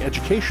Catholic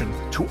education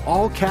to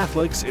all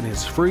Catholics in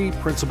his free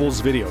Principles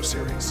video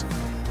series.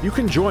 You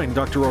can join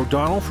Dr.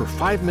 O'Donnell for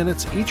 5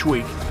 minutes each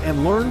week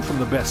and learn from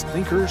the best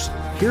thinkers,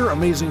 hear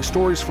amazing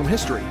stories from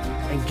history,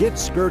 and get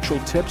spiritual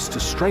tips to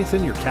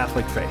strengthen your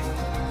Catholic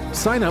faith.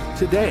 Sign up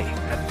today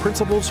at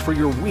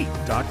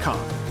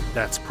principlesforyourweek.com.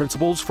 That's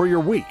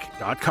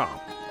principlesforyourweek.com.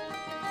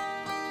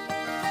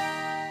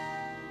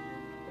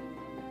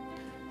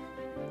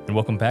 And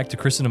welcome back to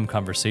Christendom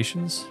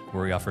Conversations,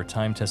 where we offer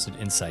time-tested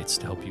insights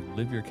to help you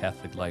live your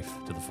Catholic life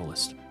to the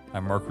fullest.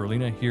 I'm Mark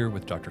Rohlena, here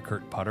with Dr.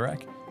 Kurt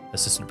Poterack,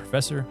 Assistant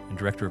Professor and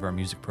Director of our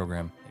Music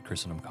Program at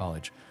Christendom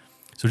College.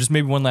 So just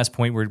maybe one last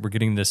point, we're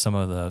getting into some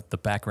of the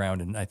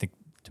background, and I think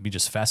to be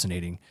just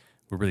fascinating,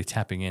 we're really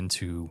tapping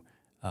into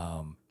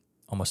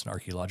almost an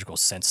archaeological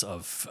sense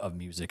of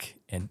music.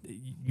 And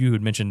you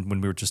had mentioned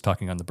when we were just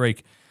talking on the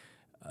break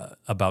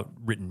about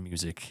written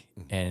music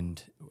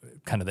and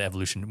kind of the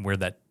evolution where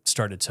that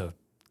started to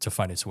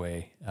find its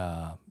way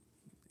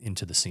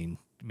into the scene.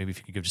 Maybe if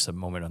you could give just a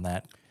moment on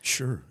that.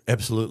 Sure,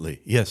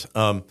 absolutely. Yes.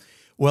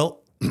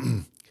 Well,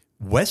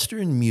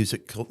 Western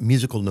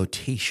musical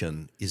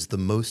notation is the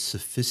most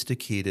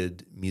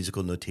sophisticated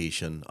musical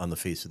notation on the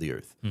face of the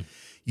earth.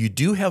 You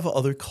do have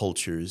other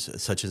cultures,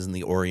 such as in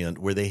the Orient,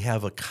 where they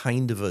have a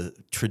kind of a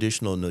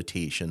traditional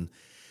notation,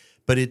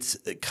 but it's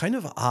kind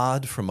of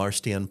odd from our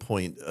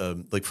standpoint.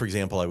 Like, for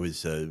example, I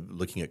was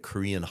looking at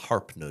Korean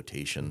harp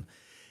notation,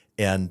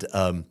 and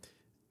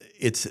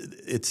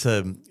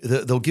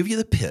they'll give you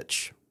the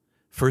pitch,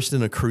 first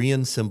in a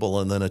Korean symbol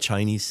and then a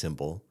Chinese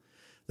symbol.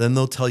 Then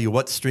they'll tell you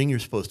what string you're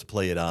supposed to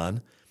play it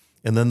on,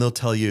 and then they'll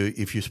tell you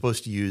if you're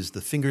supposed to use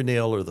the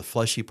fingernail or the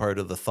fleshy part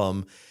of the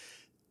thumb,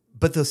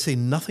 but they'll say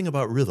nothing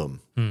about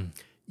rhythm.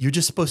 You're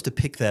just supposed to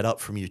pick that up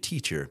from your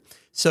teacher.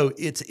 So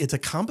it's a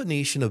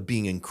combination of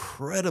being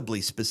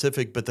incredibly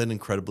specific, but then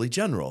incredibly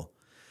general.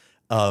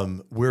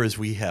 Whereas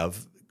we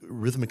have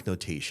rhythmic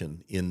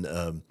notation in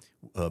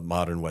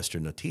modern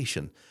Western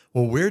notation.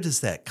 Well, where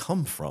does that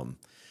come from?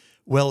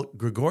 Well,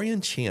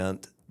 Gregorian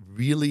chant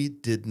really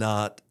did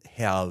not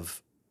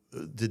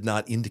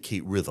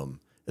indicate rhythm.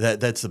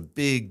 That's a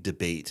big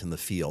debate in the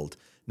field.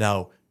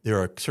 Now, there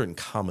are certain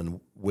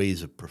common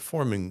ways of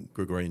performing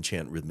Gregorian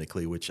chant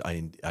rhythmically, which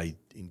I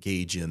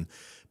engage in.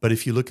 But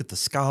if you look at the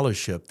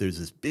scholarship, there's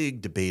this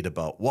big debate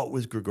about what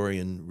was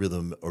Gregorian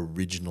rhythm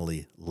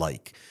originally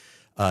like.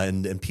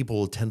 And people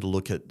will tend to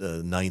look at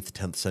 9th,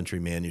 10th century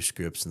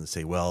manuscripts and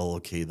say, well,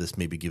 okay, this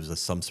maybe gives us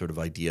some sort of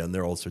idea. And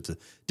there are all sorts of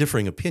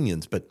differing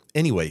opinions. But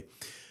anyway,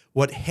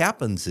 what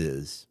happens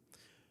is,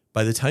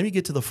 by the time you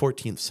get to the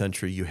 14th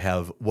century, you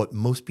have what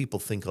most people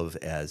think of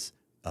as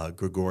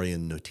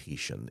Gregorian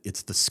notation.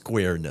 It's the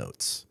square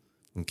notes,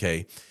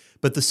 okay?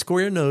 But the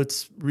square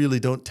notes really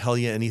don't tell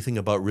you anything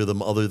about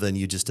rhythm other than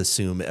you just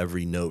assume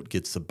every note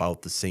gets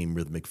about the same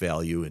rhythmic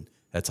value, and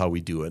that's how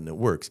we do it, and it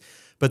works.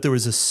 But there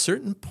was a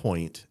certain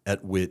point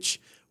at which,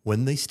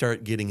 when they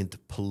start getting into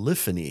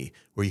polyphony,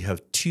 where you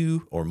have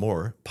two or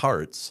more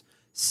parts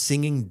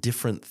singing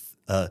different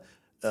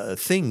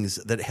things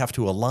that have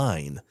to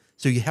align,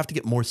 so you have to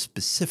get more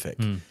specific.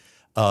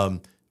 How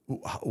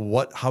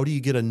do you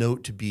get a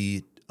note to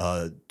be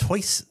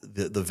twice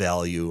the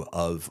value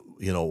of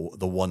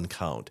the one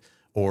count,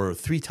 or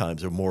 3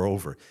 times or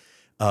moreover?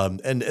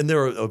 And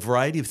there are a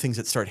variety of things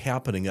that start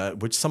happening,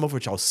 some of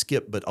which I'll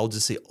skip, but I'll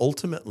just say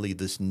ultimately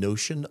this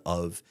notion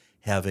of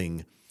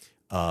having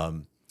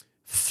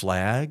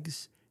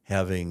flags,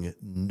 having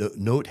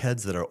note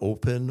heads that are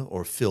open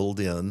or filled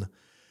in,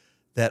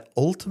 that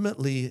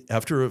ultimately,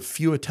 after a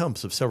few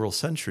attempts of several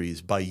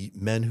centuries by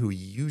men who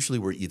usually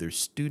were either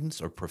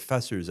students or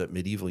professors at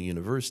medieval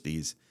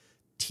universities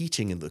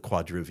teaching in the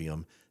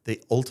quadrivium, they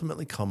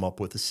ultimately come up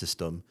with a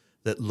system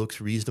that looks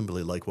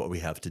reasonably like what we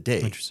have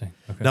today. Interesting.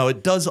 Okay. Now,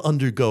 it does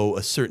undergo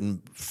a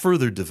certain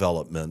further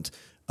development,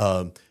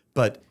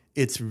 but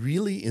it's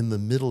really in the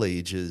Middle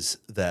Ages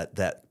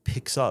that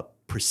picks up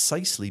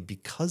precisely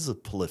because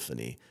of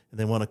polyphony, and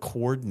they want to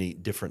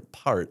coordinate different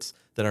parts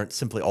that aren't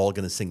simply all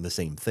going to sing the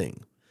same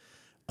thing.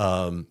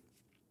 And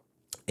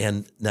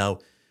now,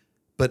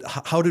 but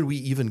how did we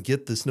even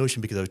get this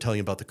notion? Because I was telling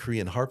you about the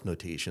Korean harp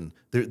notation.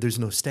 There's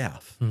no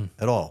staff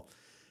at all.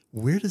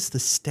 Where does the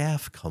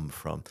staff come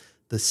from?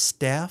 The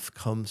staff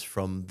comes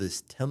from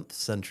this 10th,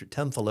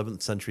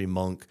 11th century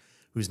monk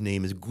whose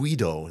name is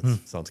Guido. It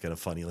sounds kind of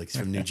funny, like he's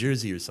from New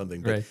Jersey or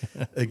something. But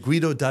right.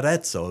 Guido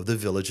d'Arezzo, of the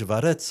village of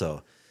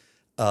Arezzo.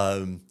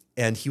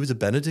 And he was a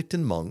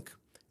Benedictine monk,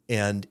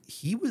 and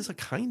he was a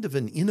kind of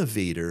an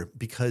innovator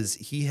because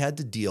he had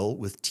to deal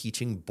with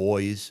teaching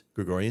boys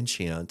Gregorian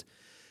chant.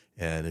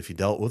 And if you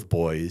dealt with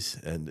boys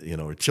and,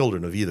 or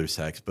children of either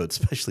sex, but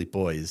especially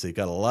boys, they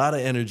got a lot of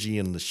energy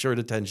and a short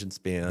attention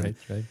span.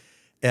 Right.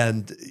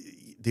 And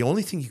the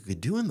only thing you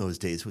could do in those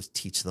days was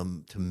teach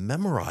them to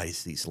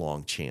memorize these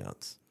long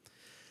chants.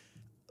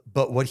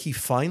 But what he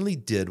finally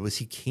did was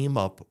he came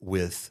up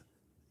with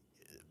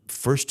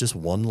first just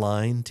one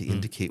line to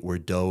indicate where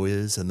do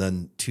is, and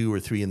then 2 or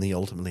 3, and he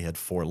ultimately had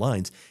 4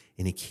 lines.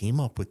 and he came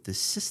up with this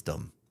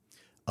system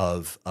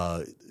of,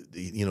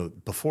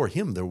 before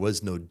him, there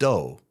was no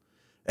do.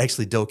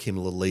 Actually, do came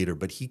a little later,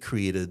 but he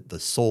created the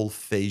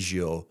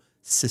solfeggio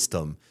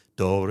system.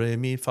 Do, re,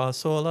 mi, fa,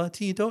 sol, la,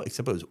 ti, do,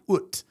 except it was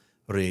ut,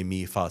 re,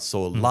 mi, fa,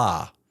 sol,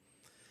 la.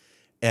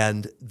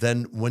 And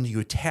then when you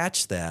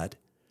attach that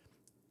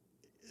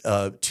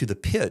to the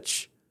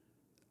pitch,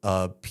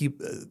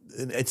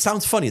 it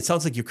sounds funny. It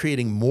sounds like you're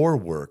creating more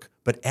work,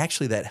 but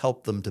actually that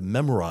helped them to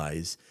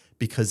memorize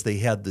because they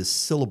had this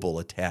syllable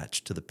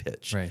attached to the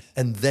pitch. Right.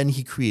 And then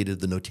he created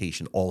the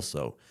notation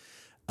also.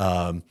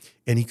 And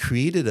he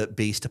created it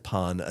based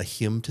upon a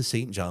hymn to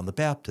St. John the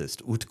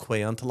Baptist, ut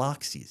queant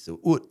laxis.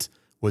 So ut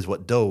was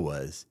what do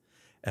was.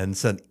 And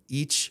so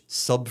each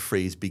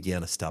subphrase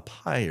began a step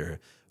higher.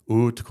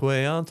 Ut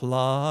queant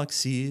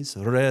laxis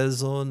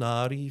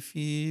resonari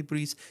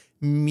fibris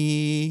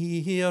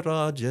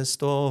mira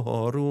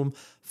gestorum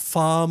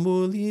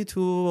famuli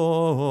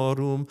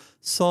tuorum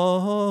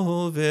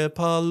solve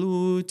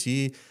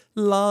paluti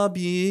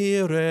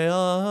labireati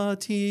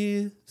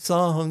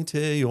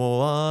sancte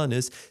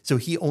Ioannis. So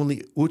he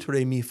only ut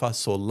re mi fa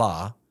sol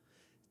la.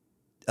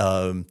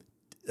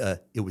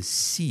 It was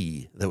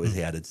C that was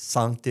added,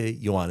 sancte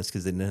Ioannis,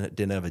 because they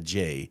didn't have a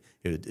J.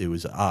 It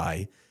was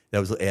I. That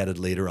was added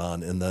later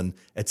on. And then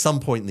at some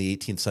point in the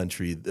 18th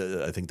century,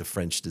 I think the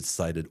French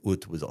decided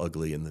ut was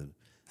ugly and then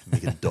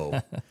make it do.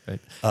 Right.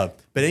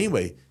 But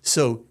anyway,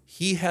 so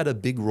he had a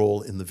big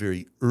role in the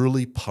very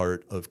early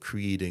part of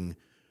creating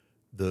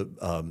the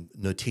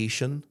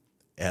notation.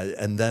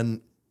 And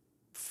then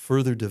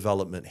further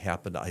development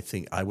happened,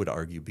 I would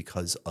argue,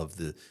 because of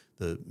the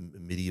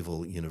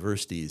medieval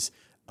universities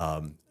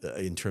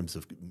in terms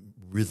of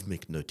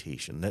rhythmic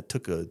notation. That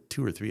took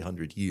 200 or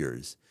 300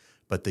 years.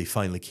 But they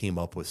finally came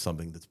up with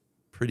something that's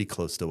pretty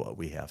close to what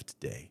we have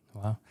today.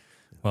 Wow.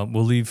 Well,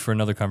 we'll leave for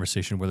another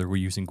conversation whether we're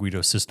using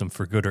Guido's system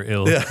for good or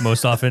ill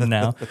most often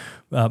now.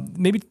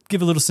 Maybe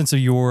give a little sense of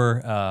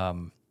your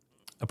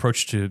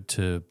approach to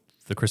the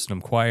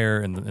Christendom choir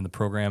and the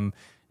program.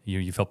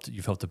 You've helped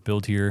to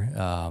build here.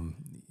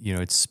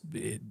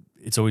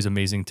 It's always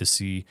amazing to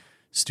see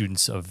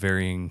students of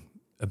varying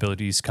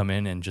abilities come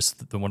in, and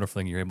just the wonderful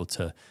thing you're able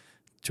to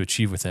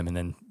achieve with them. And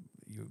then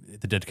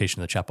the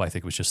dedication of the chapel, I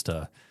think, was just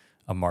a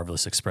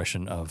marvelous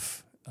expression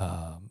of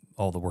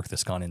all the work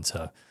that's gone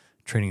into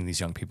training these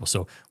young people.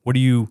 So what do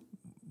you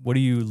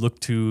look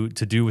to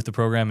do with the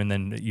program? And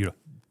then,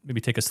 maybe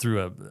take us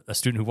through a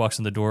student who walks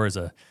in the door as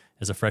a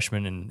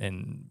freshman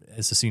and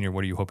as a senior,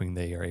 what are you hoping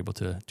they are able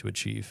to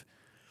achieve?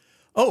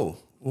 Oh,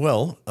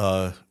 well,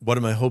 what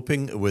am I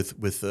hoping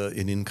with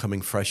an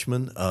incoming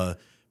freshman?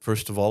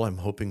 First of all, I'm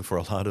hoping for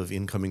a lot of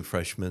incoming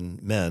freshman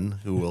men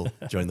who will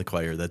join the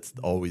choir. That's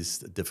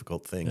always a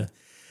difficult thing.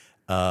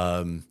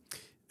 Yeah.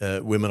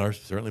 Women are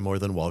certainly more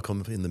than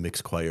welcome in the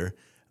mixed choir.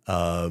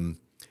 I'm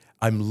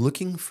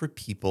looking for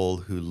people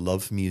who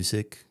love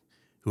music,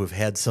 who have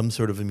had some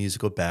sort of a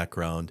musical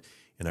background,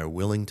 and are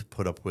willing to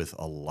put up with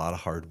a lot of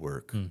hard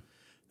work.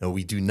 Now,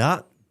 we do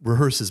not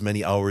rehearse as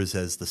many hours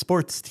as the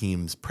sports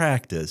teams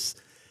practice,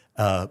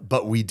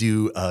 but we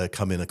do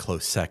come in a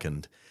close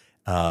second.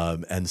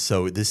 And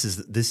so this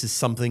is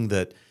something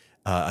that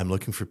I'm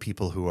looking for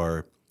people who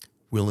are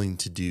willing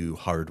to do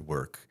hard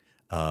work.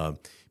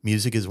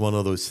 Music is one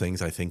of those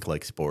things, I think,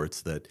 like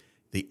sports, that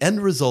the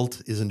end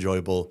result is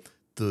enjoyable.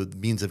 The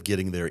means of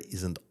getting there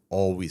isn't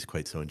always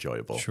quite so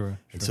enjoyable. Sure.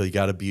 And so you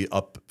got to be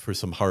up for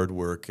some hard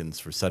work and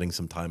for setting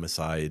some time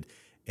aside,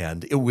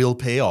 and it will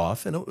pay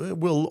off, and it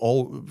will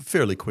all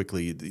fairly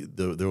quickly.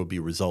 There will be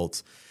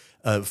results.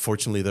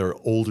 Fortunately, there are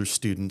older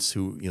students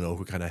who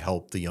kind of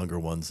help the younger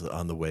ones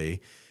on the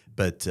way,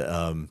 but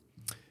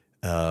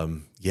and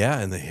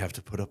they have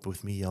to put up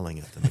with me yelling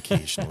at them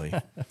occasionally.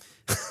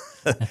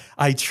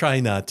 I try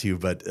not to,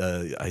 but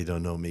I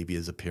don't know. Maybe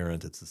as a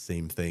parent, it's the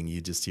same thing. You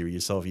just hear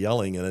yourself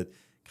yelling, and it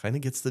kind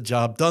of gets the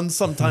job done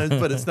sometimes,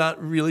 but it's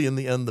not really in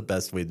the end the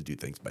best way to do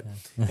things. But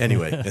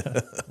anyway.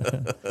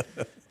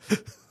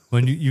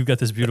 When you've got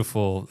this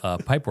beautiful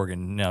pipe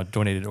organ, now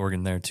donated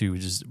organ there too,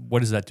 what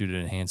does that do to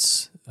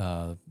enhance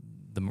the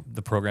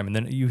program? And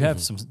then you have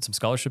some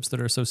scholarships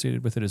that are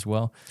associated with it as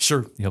well.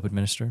 Sure. You help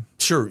administer?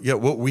 Sure. Yeah.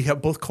 Well, we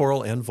have both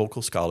choral and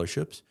vocal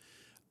scholarships.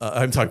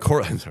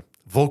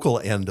 Vocal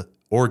and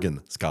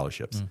organ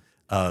scholarships.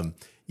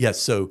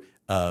 So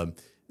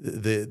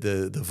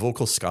the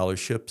vocal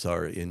scholarships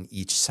are in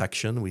each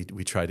section.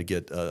 We try to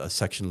get a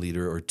section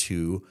leader or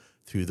two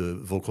through the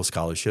vocal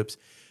scholarships.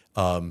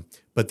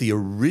 But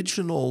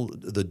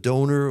the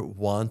donor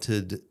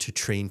wanted to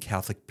train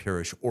Catholic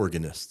parish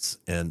organists,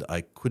 and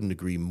I couldn't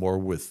agree more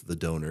with the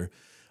donor.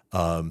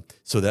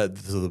 So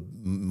the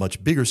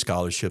much bigger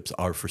scholarships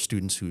are for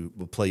students who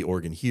will play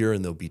organ here,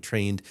 and they'll be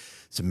trained.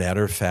 As a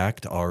matter of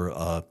fact,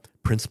 our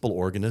principal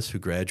organist who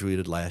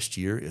graduated last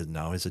year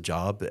now has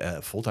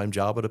a full-time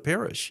job at a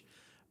parish.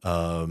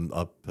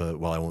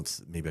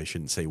 Maybe I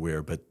shouldn't say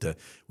where, but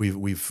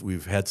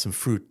we've had some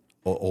fruit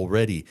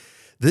already.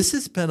 This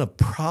has been a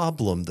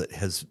problem that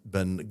has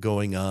been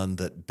going on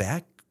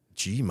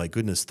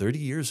 30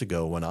 years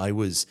ago when I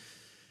was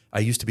I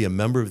used to be a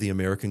member of the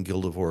American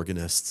Guild of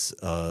Organists,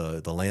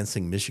 the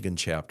Lansing, Michigan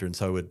chapter, and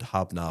so I would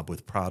hobnob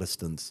with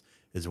Protestants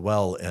as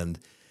well. And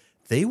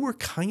they were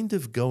kind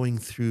of going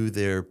through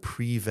their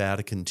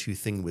pre-Vatican II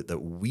thing that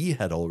we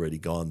had already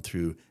gone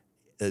through,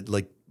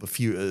 like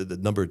a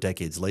number of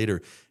decades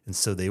later, and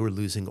so they were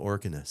losing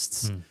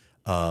organists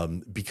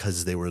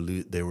because they were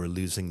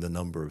losing the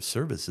number of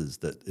services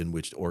in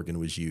which organ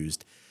was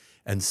used.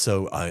 And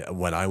so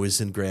when I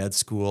was in grad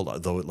school,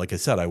 though, like I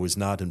said, I was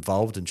not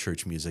involved in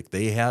church music,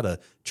 they had a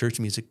church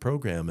music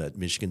program at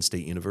Michigan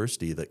State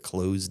University that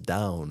closed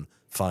down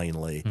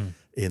finally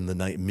in the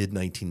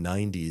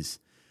mid-1990s.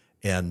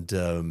 And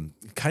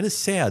kind of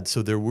sad.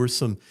 So there were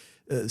some,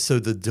 so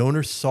the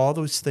donor saw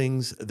those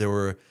things. There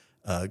were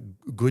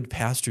good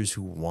pastors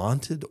who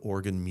wanted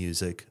organ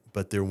music,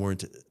 but there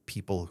weren't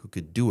people who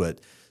could do it.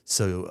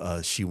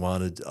 So she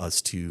wanted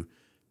us to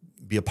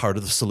be a part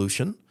of the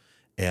solution.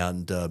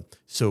 And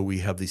so we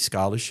have these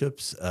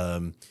scholarships.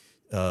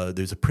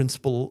 There's a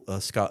principal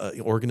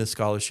organist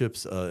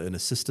scholarships, an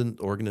assistant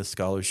organist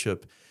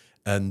scholarship,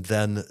 and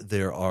then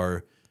there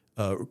are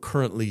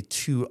currently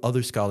 2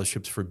 other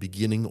scholarships for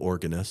beginning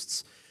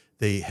organists.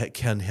 They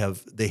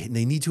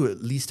they need to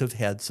at least have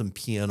had some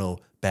piano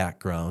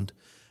background,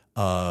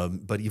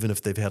 but even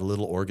if they've had a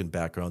little organ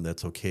background,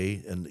 that's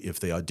okay. And if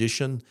they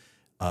audition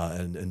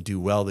and do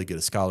well, they get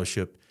a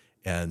scholarship,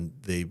 and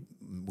they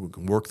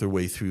can work their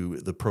way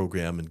through the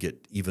program and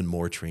get even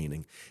more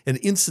training. And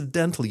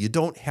incidentally, you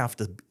don't have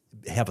to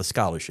have a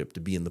scholarship to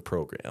be in the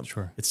program.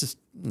 Sure. It's just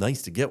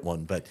nice to get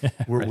one, but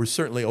we're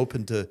certainly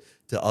open to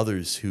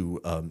others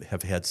who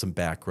have had some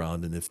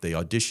background, and if they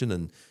audition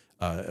and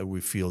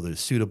we feel they're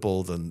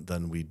suitable, then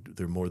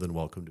they're more than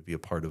welcome to be a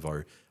part of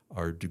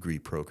our degree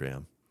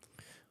program.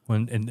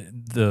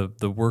 And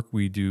the work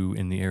we do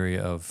in the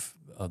area of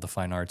the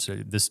fine arts,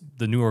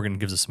 the new organ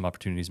gives us some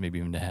opportunities, maybe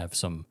even to have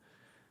some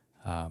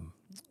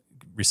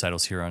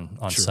recitals here on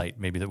Sure. site,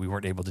 maybe that we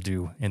weren't able to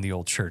do in the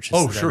old church.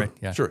 Oh, Is that sure, right?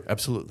 Yeah. sure,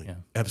 absolutely, Yeah.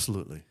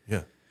 absolutely,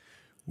 yeah.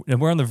 And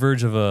we're on the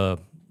verge of a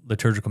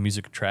liturgical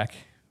music track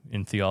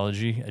in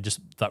theology. I just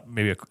thought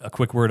maybe a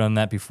quick word on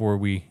that before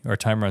our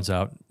time runs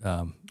out.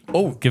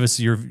 Give us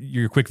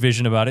your quick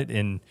vision about it,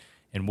 and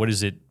what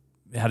is it?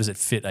 How does it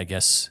fit, I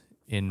guess,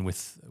 in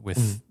with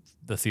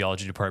the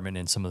theology department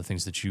and some of the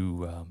things that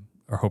you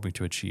are hoping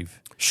to achieve?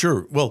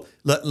 Sure. Well,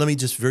 let me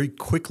just very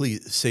quickly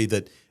say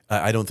that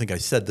I don't think I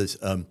said this.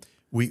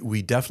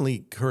 We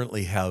definitely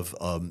currently have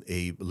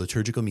a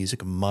liturgical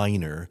music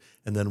minor,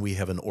 and then we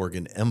have an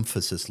organ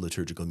emphasis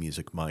liturgical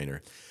music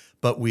minor.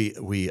 But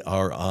we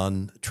are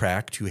on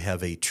track to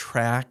have a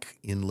track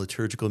in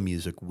liturgical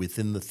music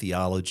within the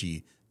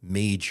theology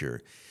major.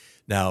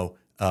 Now,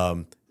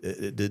 so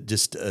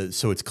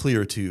it's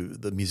clear to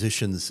the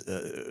musicians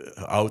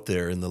out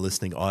there in the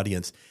listening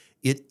audience,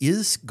 it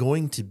is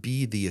going to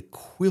be the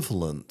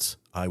equivalent,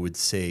 I would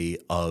say,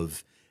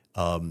 of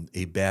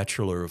a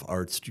Bachelor of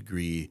Arts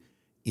degree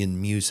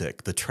in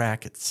music, the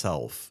track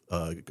itself.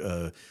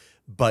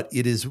 But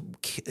it is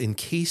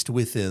encased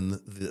within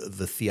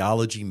the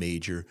theology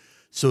major.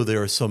 So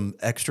there are some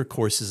extra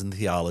courses in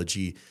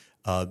theology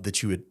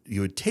that you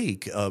would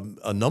take,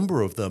 a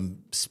number of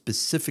them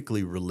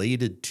specifically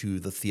related to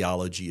the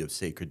theology of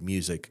sacred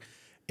music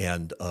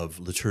and of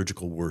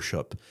liturgical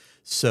worship.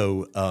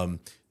 So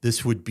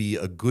this would be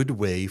a good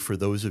way for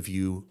those of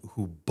you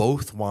who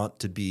both want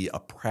to be a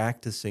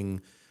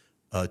practicing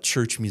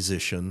church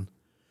musician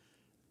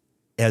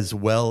as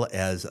well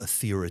as a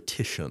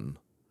theoretician.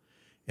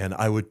 And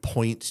I would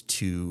point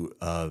to,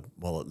 at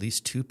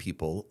least 2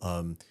 people.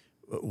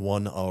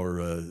 One,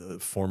 our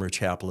former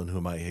chaplain,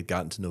 whom I had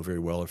gotten to know very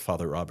well,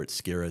 Father Robert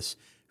Scaris,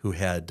 who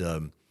had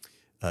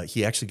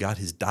he actually got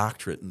his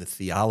doctorate in the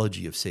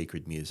theology of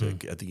sacred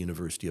music at the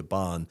University of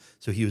Bonn.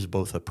 So he was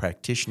both a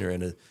practitioner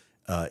and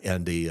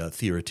a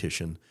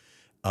theoretician.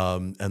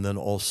 And then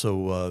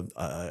also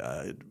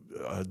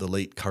the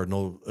late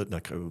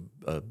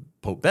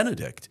Pope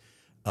Benedict,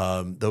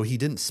 though he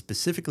didn't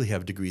specifically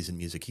have degrees in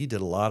music, he did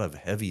a lot of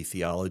heavy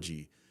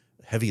theology,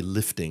 heavy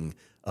lifting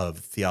of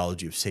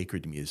theology of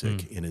sacred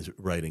music in his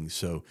writings.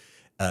 So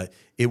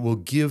it will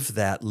give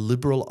that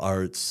liberal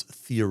arts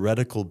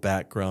theoretical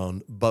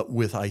background, but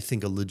with, I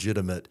think, a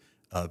legitimate,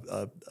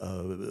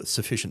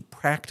 sufficient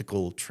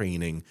practical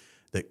training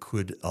that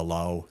could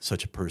allow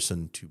such a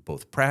person to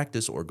both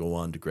practice or go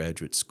on to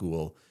graduate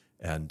school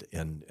and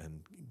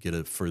get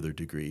a further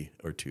degree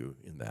or 2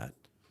 in that.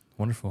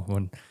 Wonderful.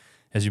 Well,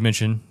 as you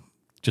mentioned,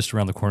 just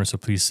around the corner, so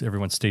please,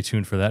 everyone, stay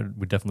tuned for that.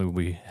 We definitely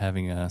will be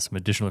having some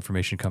additional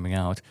information coming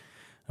out.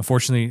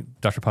 Unfortunately,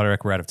 Dr.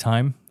 Poterack, we're out of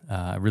time.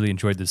 I really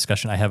enjoyed the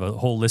discussion. I have a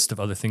whole list of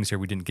other things here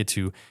we didn't get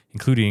to,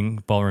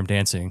 including ballroom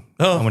dancing.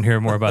 I want to hear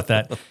more about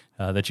that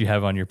that you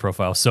have on your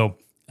profile. So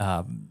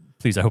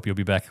please, I hope you'll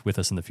be back with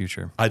us in the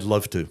future. I'd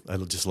love to.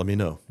 Just let me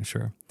know.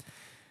 Sure.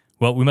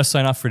 Well, we must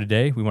sign off for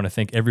today. We want to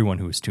thank everyone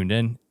who has tuned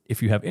in.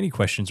 If you have any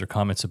questions or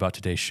comments about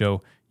today's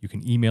show, you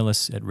can email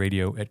us at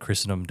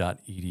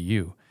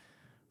radio@christendom.edu.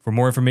 For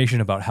more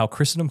information about how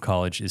Christendom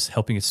College is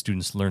helping its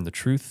students learn the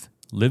truth,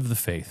 live the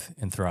faith,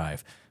 and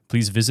thrive,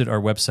 please visit our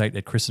website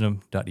at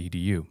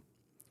christendom.edu.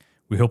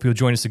 We hope you'll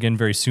join us again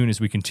very soon as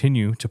we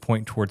continue to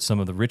point towards some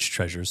of the rich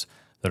treasures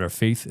that our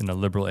faith in a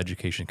liberal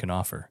education can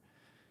offer.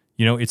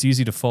 You know, it's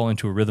easy to fall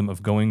into a rhythm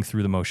of going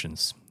through the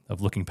motions,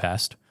 of looking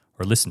past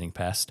or listening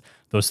past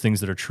those things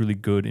that are truly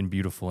good and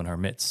beautiful in our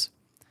midst.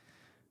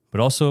 But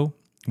also,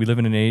 we live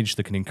in an age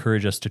that can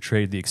encourage us to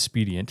trade the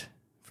expedient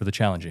for the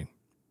challenging,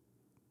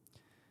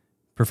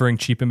 preferring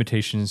cheap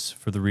imitations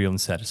for the real and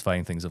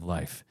satisfying things of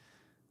life.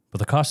 But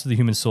the cost of the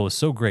human soul is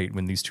so great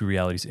when these two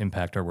realities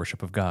impact our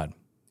worship of God.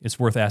 It's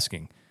worth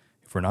asking,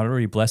 if we're not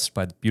already blessed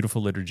by the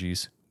beautiful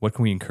liturgies, what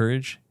can we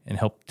encourage and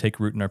help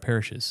take root in our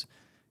parishes?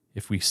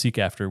 If we seek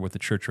after what the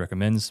Church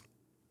recommends,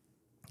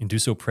 and do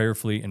so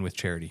prayerfully and with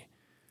charity.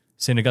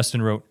 St.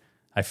 Augustine wrote,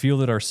 "I feel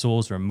that our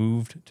souls are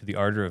moved to the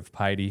ardor of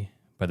piety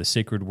by the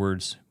sacred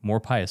words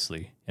more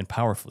piously and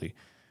powerfully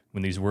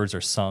when these words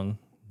are sung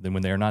than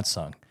when they are not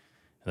sung,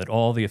 and that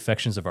all the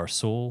affections of our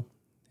soul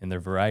in their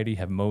variety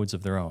have modes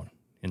of their own,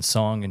 in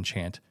song and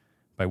chant,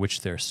 by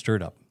which they are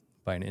stirred up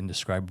by an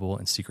indescribable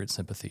and secret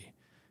sympathy."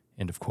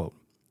 End of quote.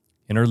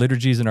 In our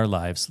liturgies and our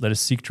lives, let us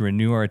seek to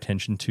renew our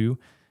attention to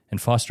and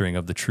fostering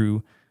of the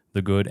true,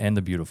 the good, and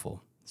the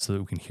beautiful, so that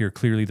we can hear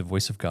clearly the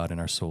voice of God in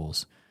our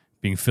souls,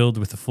 being filled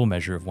with the full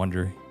measure of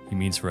wonder He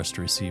means for us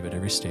to receive at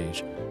every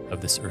stage of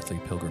this earthly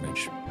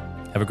pilgrimage.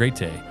 Have a great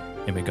day,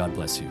 and may God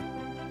bless you.